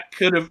 That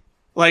could have,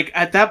 like,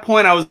 at that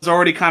point I was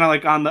already kind of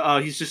like on the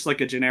he's just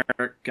like a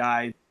generic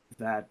guy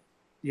that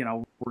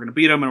we're gonna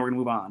beat him and we're gonna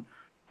move on.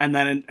 And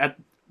then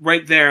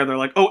right there they're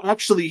like, oh,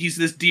 actually he's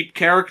this deep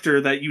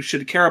character that you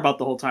should care about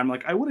the whole time.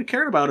 Like, I would have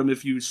cared about him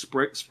if you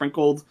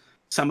sprinkled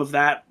some of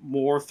that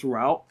more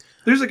throughout.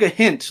 There's like a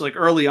hint like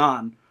early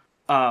on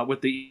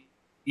with the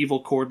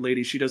evil cord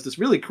lady. She does this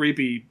really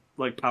creepy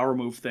like power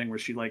move thing where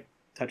she like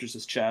touches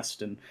his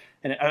chest, and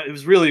it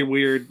was really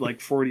weird, like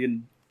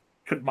Freudian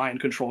mind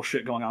control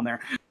shit going on there,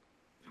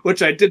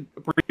 which I did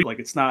appreciate. Like,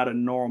 it's not a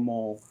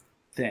normal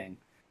thing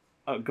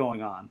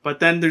going on. But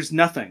then there's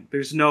nothing.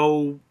 There's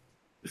no,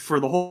 for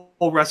the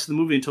whole rest of the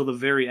movie until the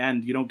very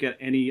end, you don't get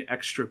any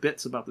extra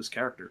bits about this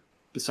character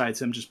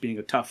besides him just being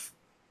a tough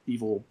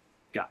evil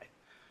guy.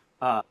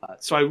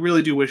 So I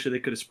really do wish that they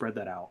could have spread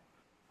that out.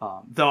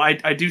 Though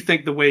I do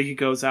think the way he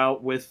goes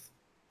out with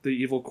the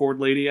evil cord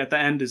lady at the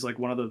end is like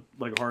one of the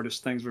like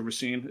hardest things we've ever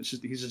seen. It's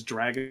just, he's just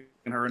dragging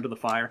her into the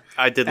fire.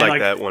 I did like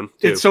that one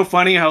too. It's so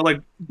funny how like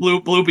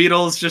Blue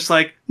Beetle is just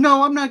like,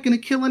 no, I'm not gonna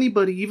kill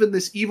anybody, even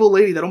this evil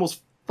lady that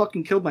almost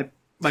fucking killed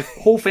my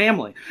whole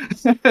family.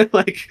 It's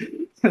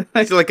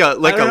like a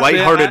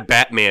lighthearted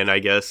Batman, I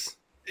guess.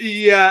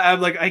 Yeah, I'm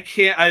like,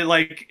 I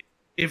like,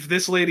 if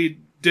this lady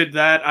did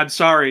that, I'm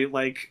sorry,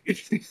 like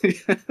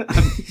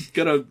I'm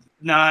gonna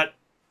not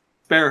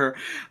spare her.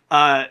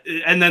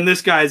 And then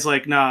this guy's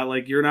like, nah,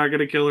 like, you're not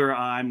gonna kill her,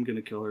 I'm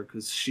gonna kill her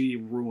because she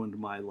ruined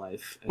my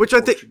life. Which I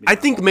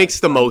think makes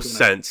the most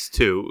sense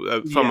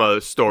too, from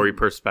a story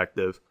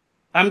perspective.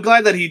 I'm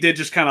glad that he did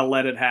just kind of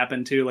let it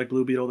happen too. Like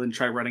Blue Beetle didn't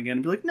try running in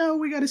and be like, "No,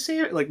 we got to say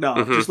it." Like,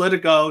 no, just let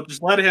it go.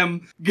 Just let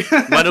him.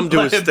 Let him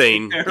do his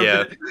thing.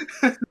 Yeah.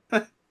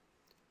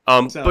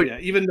 So but yeah,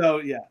 even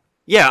though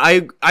yeah,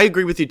 I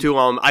agree with you too.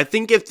 I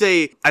think if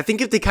they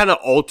kind of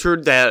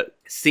altered that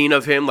scene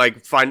of him,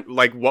 like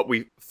what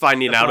we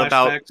finding The out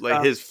about flashback like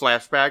stuff. his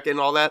flashback and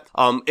all that.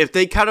 If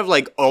they kind of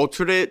like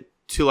altered it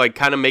to like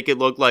kind of make it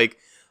look like,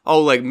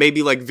 oh, like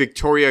maybe like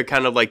Victoria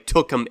kind of like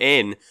took him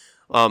in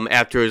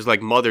after his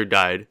like mother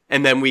died,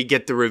 and then we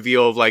get the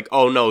reveal of like,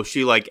 oh no,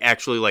 she like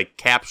actually like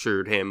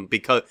captured him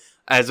because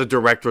as a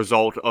direct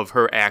result of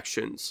her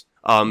actions.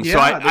 So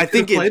I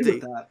think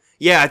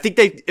I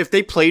think if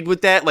they played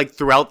with that like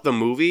throughout the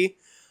movie,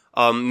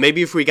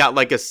 maybe if we got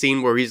like a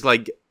scene where he's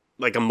like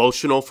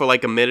emotional for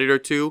like a minute or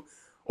two,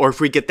 or if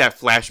we get that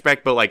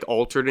flashback but like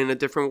altered in a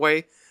different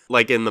way,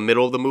 like in the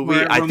middle of the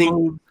movie,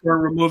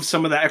 remove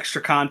some of the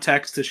extra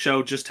context to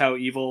show just how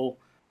evil,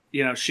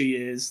 she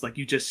is. Like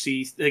you just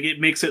see, like it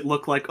makes it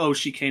look like, oh,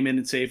 she came in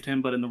and saved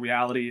him, but in the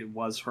reality, it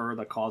was her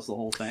that caused the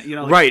whole thing.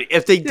 Right?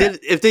 If they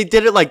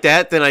did it like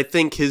that, then I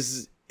think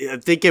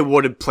it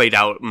would have played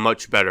out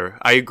much better.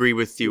 I agree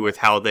with you with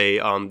how they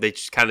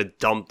just kind of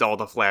dumped all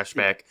the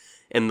flashback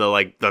in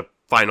the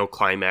final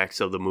climax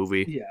of the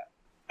movie. Yeah,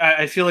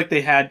 I feel like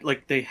they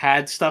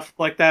had stuff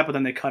like that, but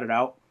then they cut it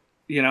out,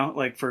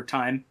 like for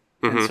time,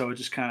 and so it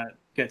just kind of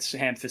gets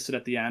ham-fisted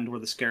at the end, where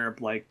the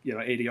Scarab, like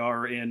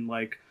ADR in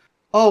like,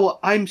 oh,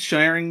 I'm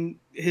sharing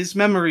his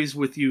memories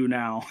with you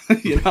now,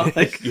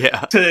 like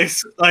yeah,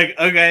 like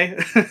okay,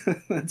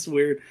 that's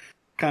weird,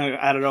 kind of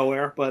out of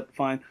nowhere, but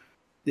fine.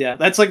 Yeah,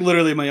 that's like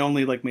literally my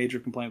only like major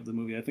complaint with the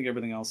movie. I think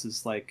everything else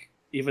is like,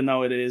 even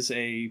though it is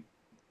the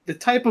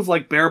type of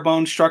like bare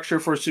bones structure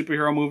for a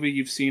superhero movie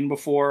you've seen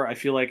before, I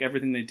feel like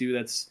everything they do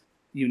that's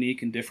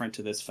unique and different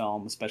to this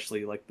film,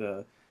 especially like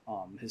the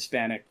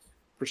Hispanic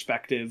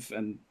perspective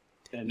and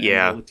the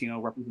Latino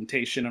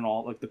representation and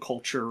all like the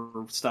culture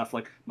stuff.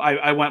 Like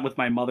I went with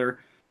my mother,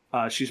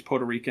 she's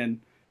Puerto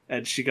Rican,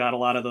 and she got a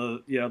lot of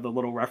the the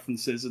little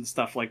references and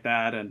stuff like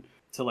that, and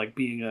to like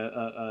being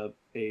a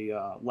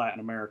Latin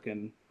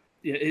American.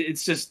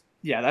 It's just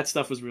that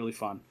stuff was really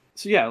fun.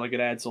 So yeah, like it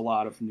adds a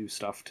lot of new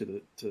stuff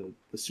to the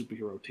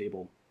superhero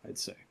table, I'd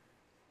say,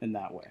 in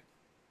that way.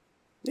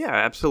 Yeah,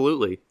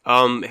 absolutely.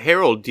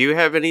 Harold, do you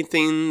have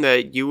anything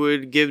that you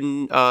would give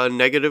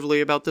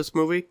negatively about this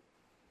movie?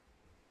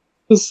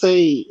 To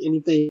say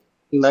anything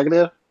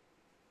negative,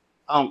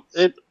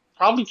 it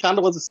probably kind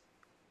of was the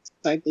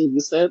same thing you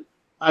said.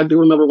 I do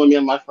remember when me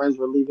and my friends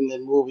were leaving the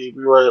movie,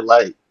 we were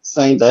like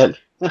saying that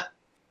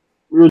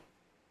we were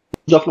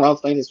joking around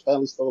saying his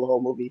family stole the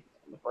whole movie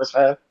in the first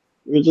half.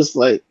 We were just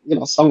like,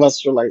 some of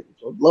us were like,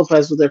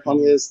 Lopez was their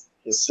funniest,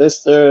 his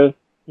sister,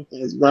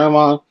 his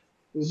grandma.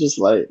 It was just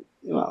like,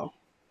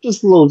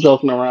 just a little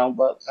joking around,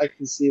 but I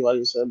can see why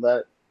you said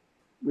that.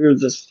 We were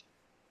just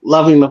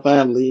loving the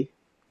family.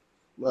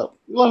 Well,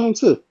 we love him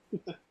too.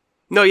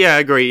 No, yeah, I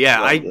agree.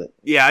 Yeah,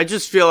 I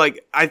just feel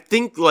like, I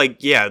think like,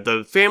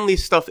 the family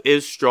stuff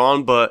is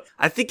strong, but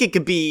I think it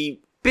could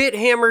be a bit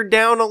hammered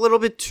down a little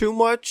bit too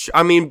much.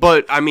 I mean,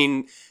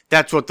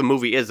 that's what the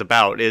movie is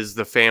about, is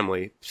the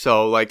family.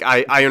 So like,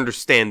 I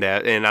understand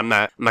that, and I'm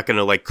not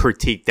gonna like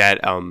critique that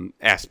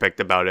aspect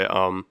about it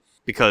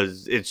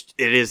because it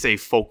is a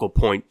focal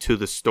point to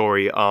the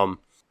story.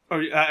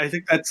 I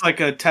think that's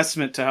like a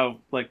testament to how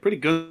like pretty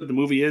good the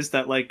movie is,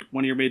 that like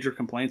one of your major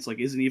complaints like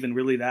isn't even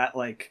really that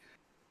like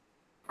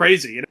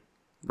crazy,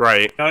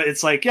 Right.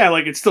 It's like,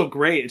 like it's still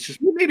great. It's just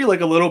maybe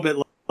like a little bit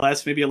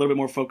less, maybe a little bit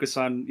more focus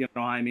on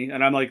Jaime.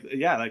 And I'm like,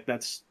 like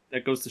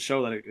that goes to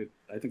show that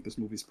I think this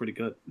movie's pretty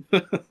good.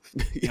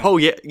 Oh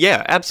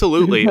yeah,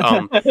 absolutely.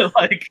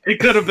 Like it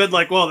could have been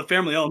like, well, the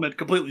family element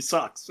completely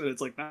sucks, and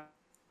it's like, nah.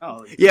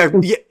 Oh, yeah.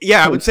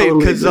 I would say,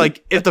 because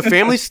like if the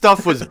family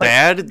stuff was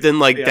bad, then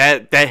like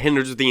that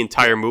hinders the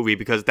entire movie,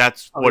 because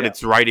that's what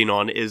it's writing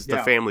on, is the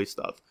family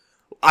stuff.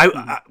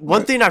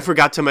 One thing I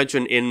forgot to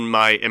mention in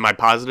my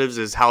positives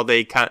is how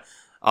they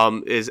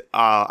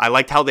I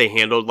liked how they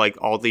handled like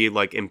all the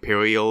like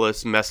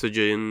imperialist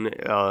messaging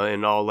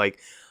and all like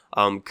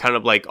kind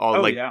of like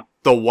all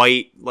the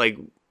white like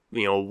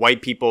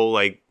white people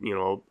like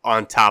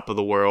on top of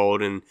the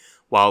world, and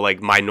while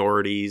like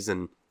minorities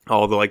and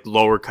all the like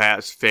lower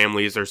class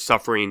families are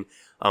suffering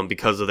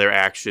because of their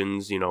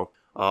actions,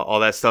 all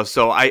that stuff.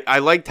 So I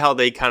liked how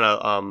they kind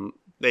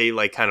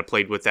of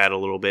played with that a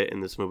little bit in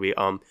this movie.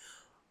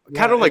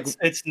 Kind of like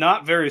it's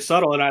not very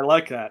subtle, and I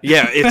like that.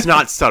 Yeah, it's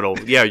not subtle.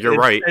 Yeah, you're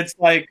right. It's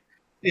like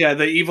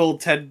the evil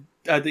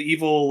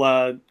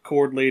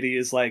Cord lady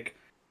is like,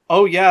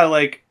 oh yeah,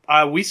 like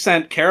we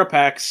sent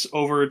Carapax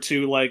over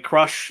to like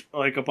crush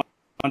like a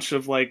bunch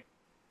of like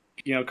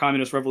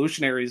communist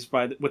revolutionaries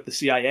with the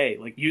CIA.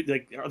 Like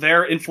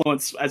their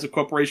influence as a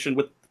corporation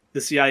with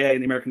the CIA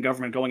and the American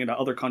government going into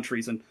other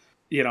countries and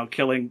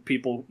killing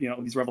people,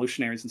 these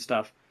revolutionaries and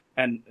stuff.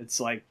 And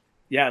it's like,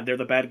 they're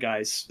the bad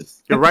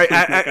guys. You're right.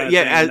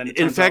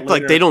 In fact,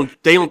 like they don't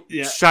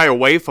shy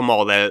away from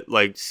all that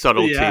like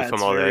subtlety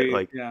from all that.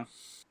 Like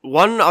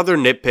one other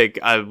nitpick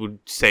I would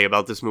say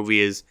about this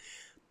movie is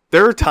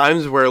there are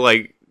times where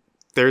like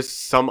there's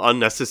some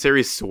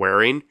unnecessary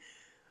swearing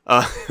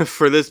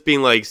for this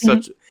being like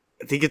such.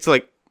 I think it's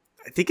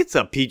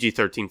a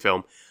PG-13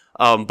 film,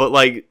 but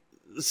like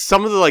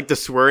some of the like the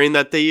swearing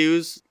that they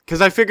use,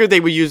 because I figured they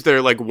would use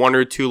their like one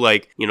or two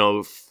like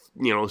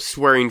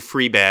swearing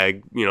free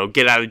bag,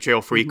 get out of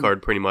jail free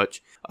card pretty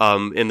much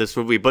in this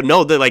movie. But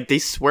no, they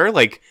swear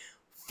like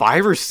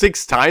 5 or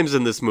 6 times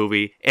in this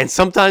movie, and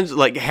sometimes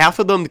like half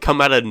of them come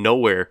out of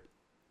nowhere.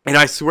 And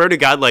I swear to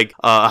God, like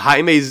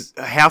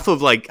half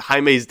of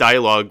Jaime's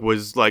dialogue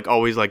was like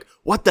always like,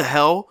 "What the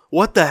hell?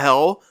 What the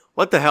hell?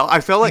 What the hell?" I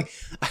felt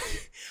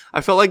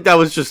like that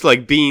was just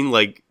like being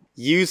like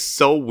used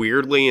so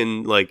weirdly,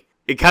 and like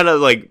it kind of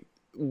like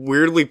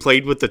weirdly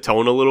played with the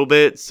tone a little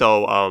bit.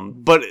 So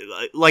but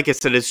like I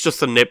said, it's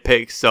just a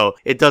nitpick, so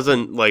it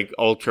doesn't like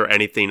alter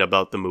anything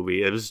about the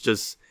movie. It was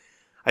just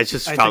I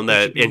found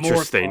that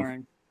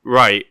interesting.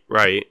 Right.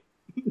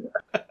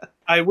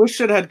 I wish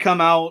it had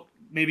come out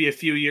maybe a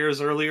few years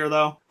earlier,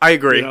 though. I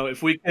agree.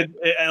 If we could,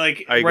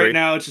 right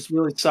now, it just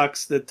really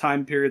sucks the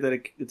time period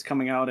that it's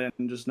coming out in,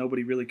 and just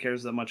nobody really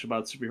cares that much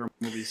about superhero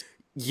movies.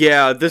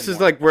 Yeah, this is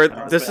like where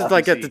this is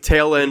like at the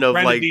tail end of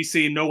like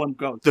DC, no one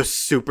goes. The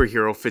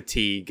superhero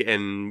fatigue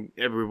and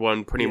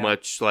everyone pretty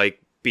much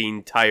like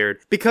being tired,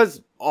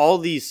 because all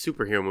these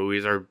superhero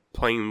movies are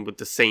playing with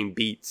the same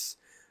beats.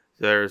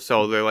 They're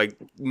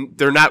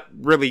not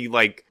really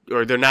like,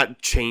 or they're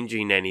not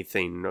changing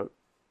anything.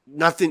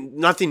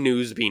 Nothing new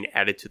is being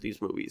added to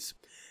these movies.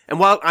 And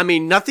while, I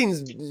mean,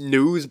 nothing's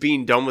new is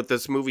being done with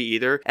this movie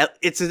either,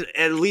 it's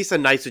at least a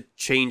nice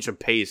change of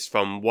pace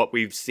from what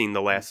we've seen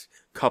the last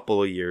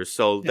couple of years.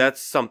 So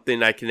that's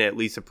something I can at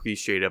least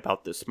appreciate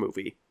about this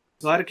movie.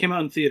 Glad it came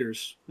out in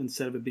theaters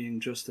instead of it being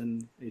just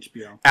in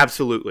HBO.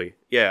 Absolutely.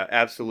 Yeah,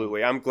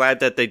 absolutely. I'm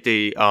glad that they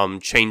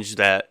changed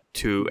that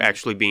to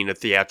actually being a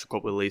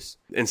theatrical release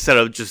instead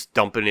of just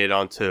dumping it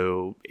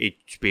onto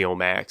HBO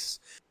Max.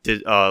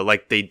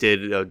 Like they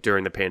did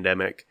during the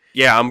pandemic.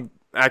 Yeah, I'm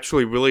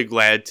actually really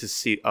glad to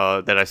see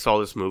that I saw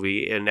this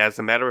movie. And as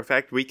a matter of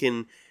fact, we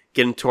can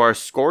get into our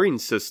scoring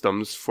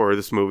systems for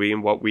this movie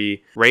and what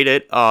we rate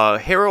it.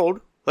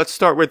 Harold, let's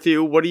start with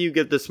you. What do you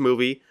give this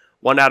movie?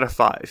 1 out of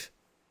 5.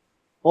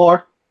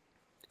 4.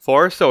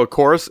 4? So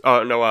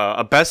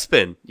a best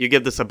spin. You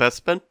give this a best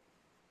spin?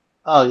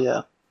 Oh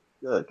yeah,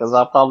 good, because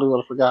I probably would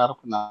have forgot to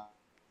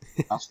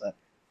pronounce that.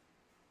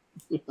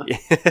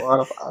 4 out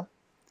of 5.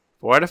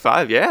 4 out of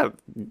 5, yeah.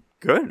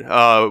 Good.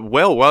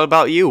 Will, what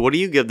about you? What do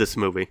you give this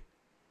movie?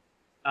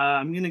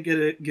 I'm going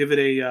to give it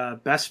a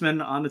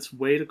Bestman on its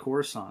way to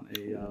Coruscant.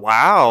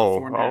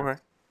 Wow. All right.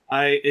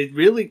 It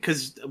really,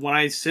 because when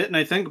I sit and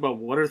I think about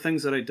what are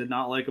things that I did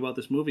not like about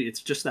this movie,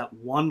 it's just that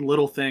one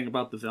little thing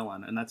about the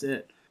villain, and that's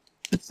it.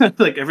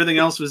 Like, everything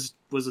else was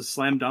a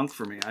slam dunk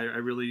for me. I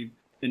really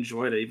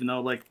enjoyed it, even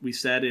though, like we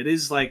said, it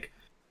is like,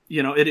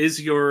 it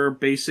is your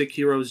basic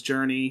hero's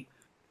journey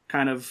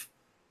kind of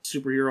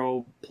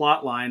superhero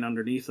plot line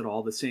underneath it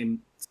all, the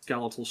same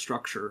skeletal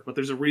structure, but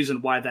there's a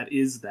reason why that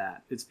is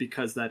that. It's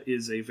because that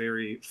is a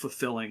very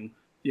fulfilling,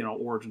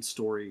 origin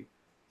story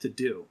to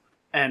do.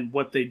 And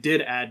what they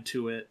did add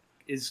to it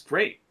is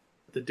great.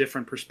 The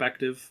different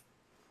perspective,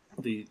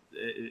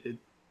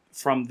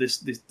 from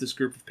this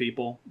group of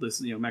people,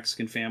 this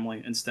Mexican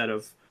family, instead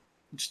of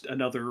just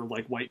another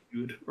like white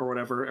dude or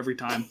whatever every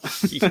time.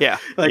 Yeah,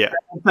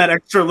 that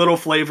extra little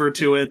flavor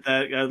to it,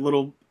 that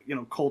little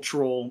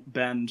cultural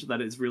bend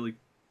that is really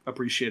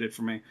appreciated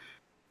for me.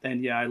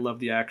 And yeah, I love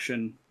the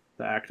action.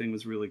 The acting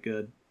was really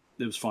good.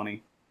 It was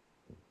funny.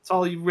 It's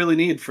all you really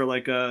need for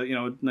like a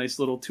nice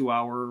little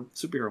 2-hour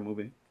superhero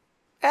movie.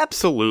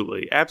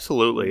 Absolutely.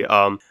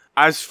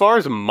 As far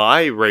as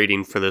my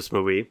rating for this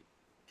movie,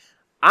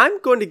 I'm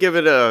going to give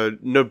it a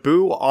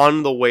Naboo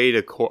on the way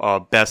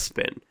to best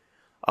spin.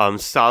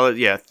 Solid,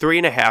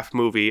 3.5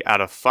 movie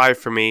out of 5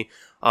 for me.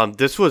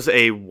 This was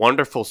a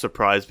wonderful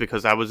surprise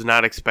because I was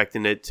not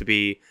expecting it to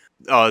be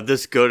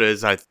this good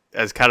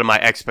as kind of my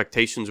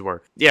expectations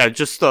were. Yeah,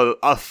 just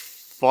a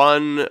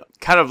fun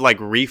kind of like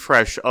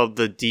refresh of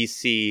the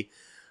DC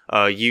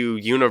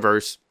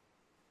universe.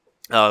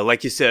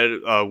 Like you said,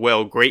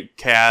 well, great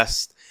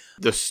cast.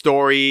 The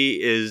story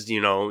is,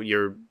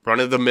 your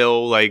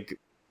run-of-the-mill, like,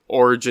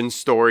 origin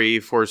story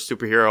for a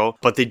superhero,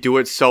 but they do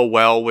it so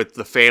well with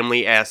the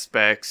family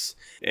aspects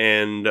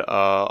and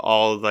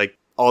all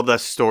the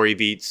story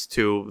beats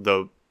to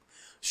the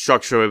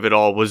structure of it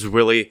all was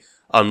really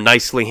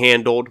nicely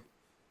handled.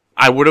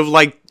 I would have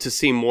liked to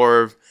see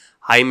more of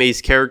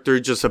Jaime's character,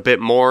 just a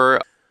bit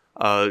more.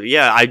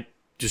 I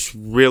just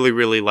really,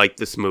 really like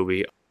this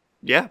movie.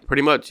 Yeah,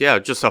 pretty much. Yeah,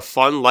 just a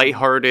fun,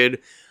 lighthearted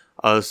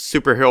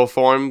superhero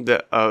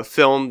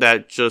film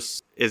that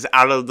just is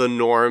out of the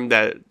norm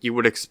that you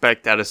would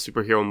expect out of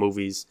superhero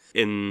movies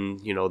in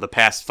the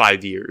past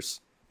 5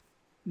 years.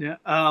 Yeah.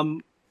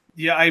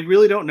 I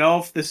really don't know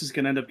if this is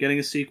going to end up getting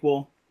a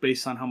sequel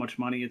based on how much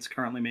money it's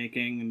currently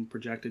making and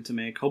projected to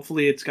make.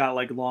 Hopefully, it's got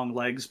like long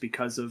legs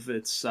because of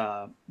its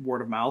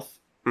word of mouth,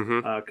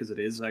 because it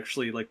is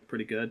actually like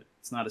pretty good.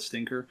 It's not a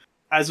stinker.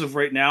 as of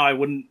right now,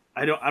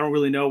 I don't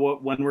really know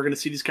when we're going to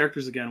see these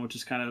characters again, which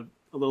is kind of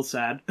a little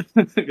sad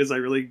because I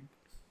really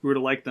grew to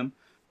like them.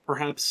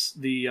 Perhaps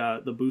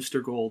the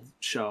Booster Gold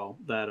show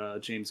that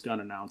James Gunn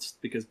announced,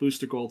 because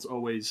Booster Gold's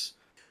always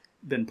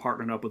been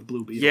partnered up with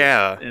Blue Beetle.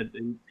 Yeah.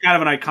 And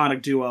kind of an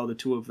iconic duo, the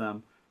two of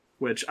them,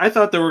 which I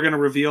thought they were going to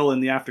reveal in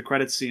the after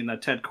credits scene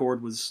that Ted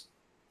Kord was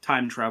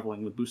time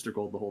traveling with Booster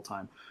Gold the whole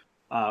time.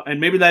 And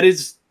maybe that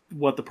is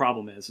what the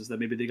problem is that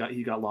maybe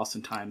he got lost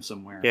in time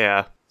somewhere.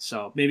 Yeah.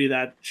 So maybe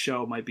that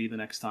show might be the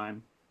next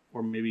time,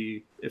 or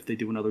maybe if they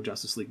do another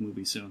Justice League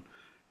movie soon,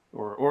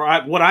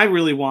 what I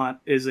really want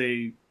is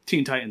a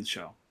Teen Titans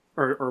show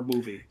or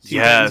movie.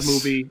 Teen Titans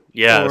movie.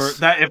 Yes. Or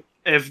that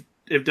if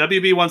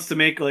WB wants to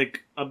make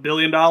like $1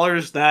 billion,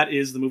 that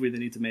is the movie they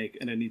need to make,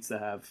 and it needs to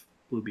have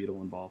Blue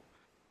Beetle involved.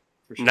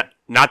 For sure.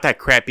 Not that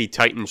crappy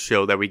Titan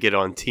show that we get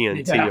on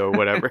TNT or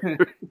whatever.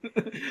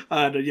 The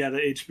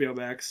HBO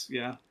Max.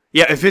 Yeah.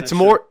 Yeah, if it's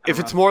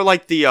more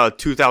like the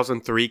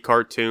 2003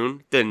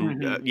 cartoon,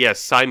 then yes,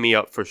 sign me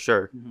up for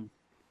sure. Mm-hmm.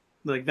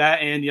 Like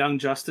that and Young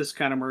Justice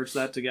kind of merge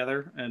that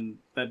together, and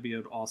that'd be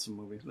an awesome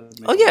movie.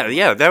 Oh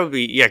yeah, that would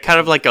be kind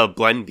of like a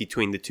blend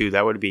between the two.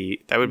 That would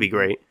be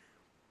great.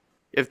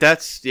 If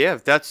that's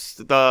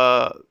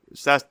the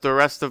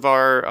rest of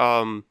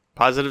our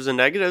positives and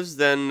negatives,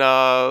 then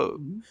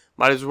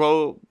might as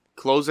well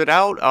close it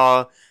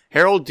out.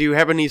 Harold, do you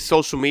have any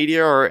social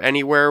media or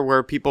anywhere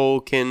where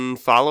people can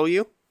follow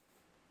you?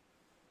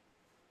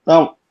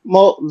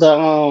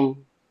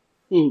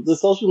 The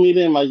social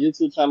media and my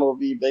YouTube channel will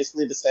be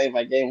basically the same.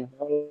 My game,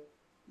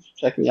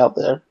 check me out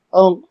there.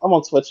 I'm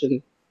on Twitch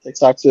and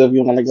TikTok too if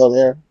you want to go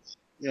there.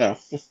 Yeah,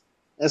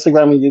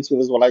 Instagram and YouTube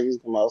is what I use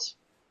the most.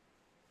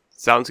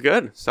 Sounds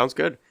good.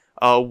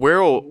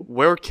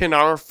 Where can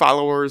our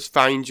followers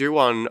find you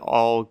on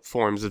all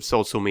forms of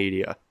social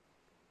media?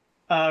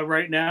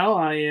 Right now,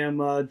 I am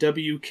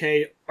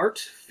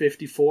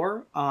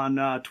WKArt54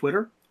 on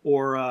Twitter,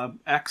 or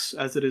X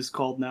as it is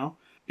called now,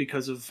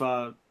 because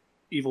of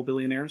Evil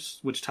Billionaires,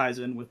 which ties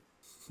in with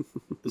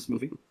this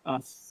movie.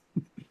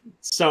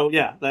 So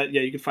yeah,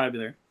 you can find me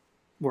there,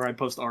 where I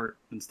post art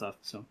and stuff.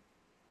 So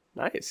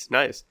nice.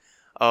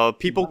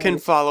 People can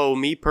follow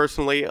me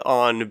personally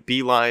on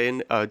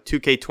Beeline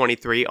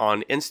 2K23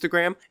 on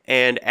Instagram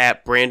and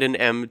at Brandon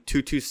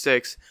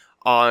M226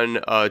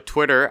 on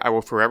Twitter. I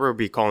will forever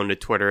be calling it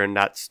Twitter and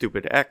not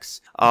stupid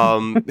X.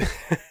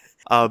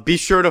 Be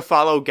sure to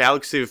follow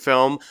Galaxy of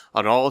Film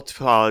on all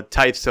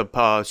types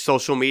of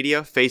social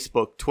media: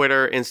 Facebook,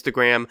 Twitter,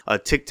 Instagram,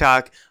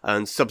 TikTok,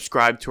 and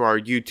subscribe to our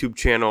YouTube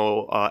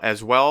channel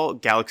as well,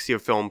 Galaxy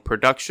of Film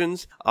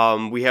Productions.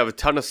 We have a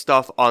ton of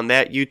stuff on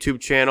that YouTube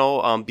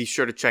channel. Be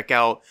sure to check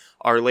out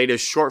our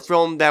latest short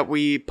film that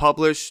we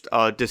published,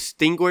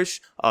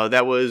 Distinguish,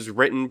 that was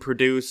written,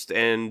 produced,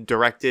 and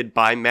directed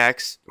by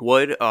Max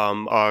Wood,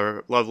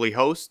 our lovely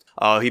host.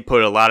 He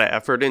put a lot of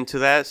effort into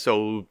that,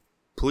 so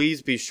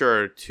please be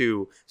sure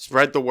to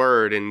spread the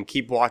word and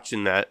keep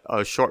watching that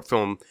short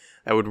film.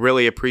 I would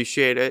really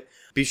appreciate it.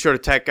 Be sure to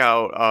check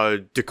out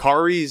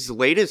Dakari's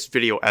latest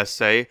video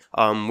essay,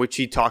 which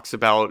he talks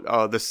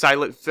about the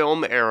silent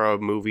film era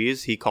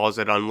movies. He calls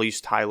it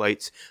Unleashed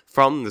Highlights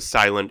from the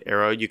Silent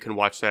Era. You can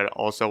watch that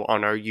also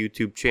on our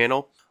YouTube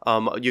channel.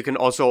 You can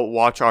also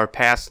watch our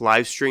past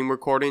live stream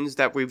recordings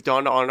that we've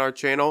done on our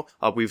channel.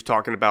 We've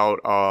talking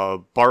about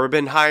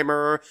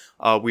Barbenheimer.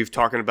 We've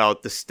talking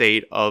about the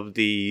state of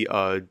the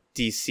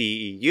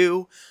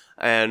DCEU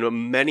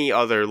and many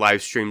other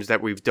live streams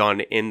that we've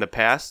done in the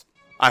past.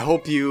 I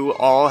hope you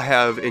all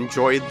have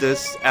enjoyed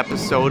this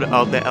episode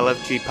of the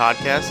LFG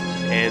podcast.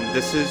 And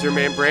this is your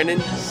man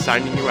Brandon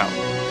signing you out.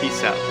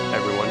 Peace out,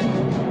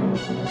 everyone.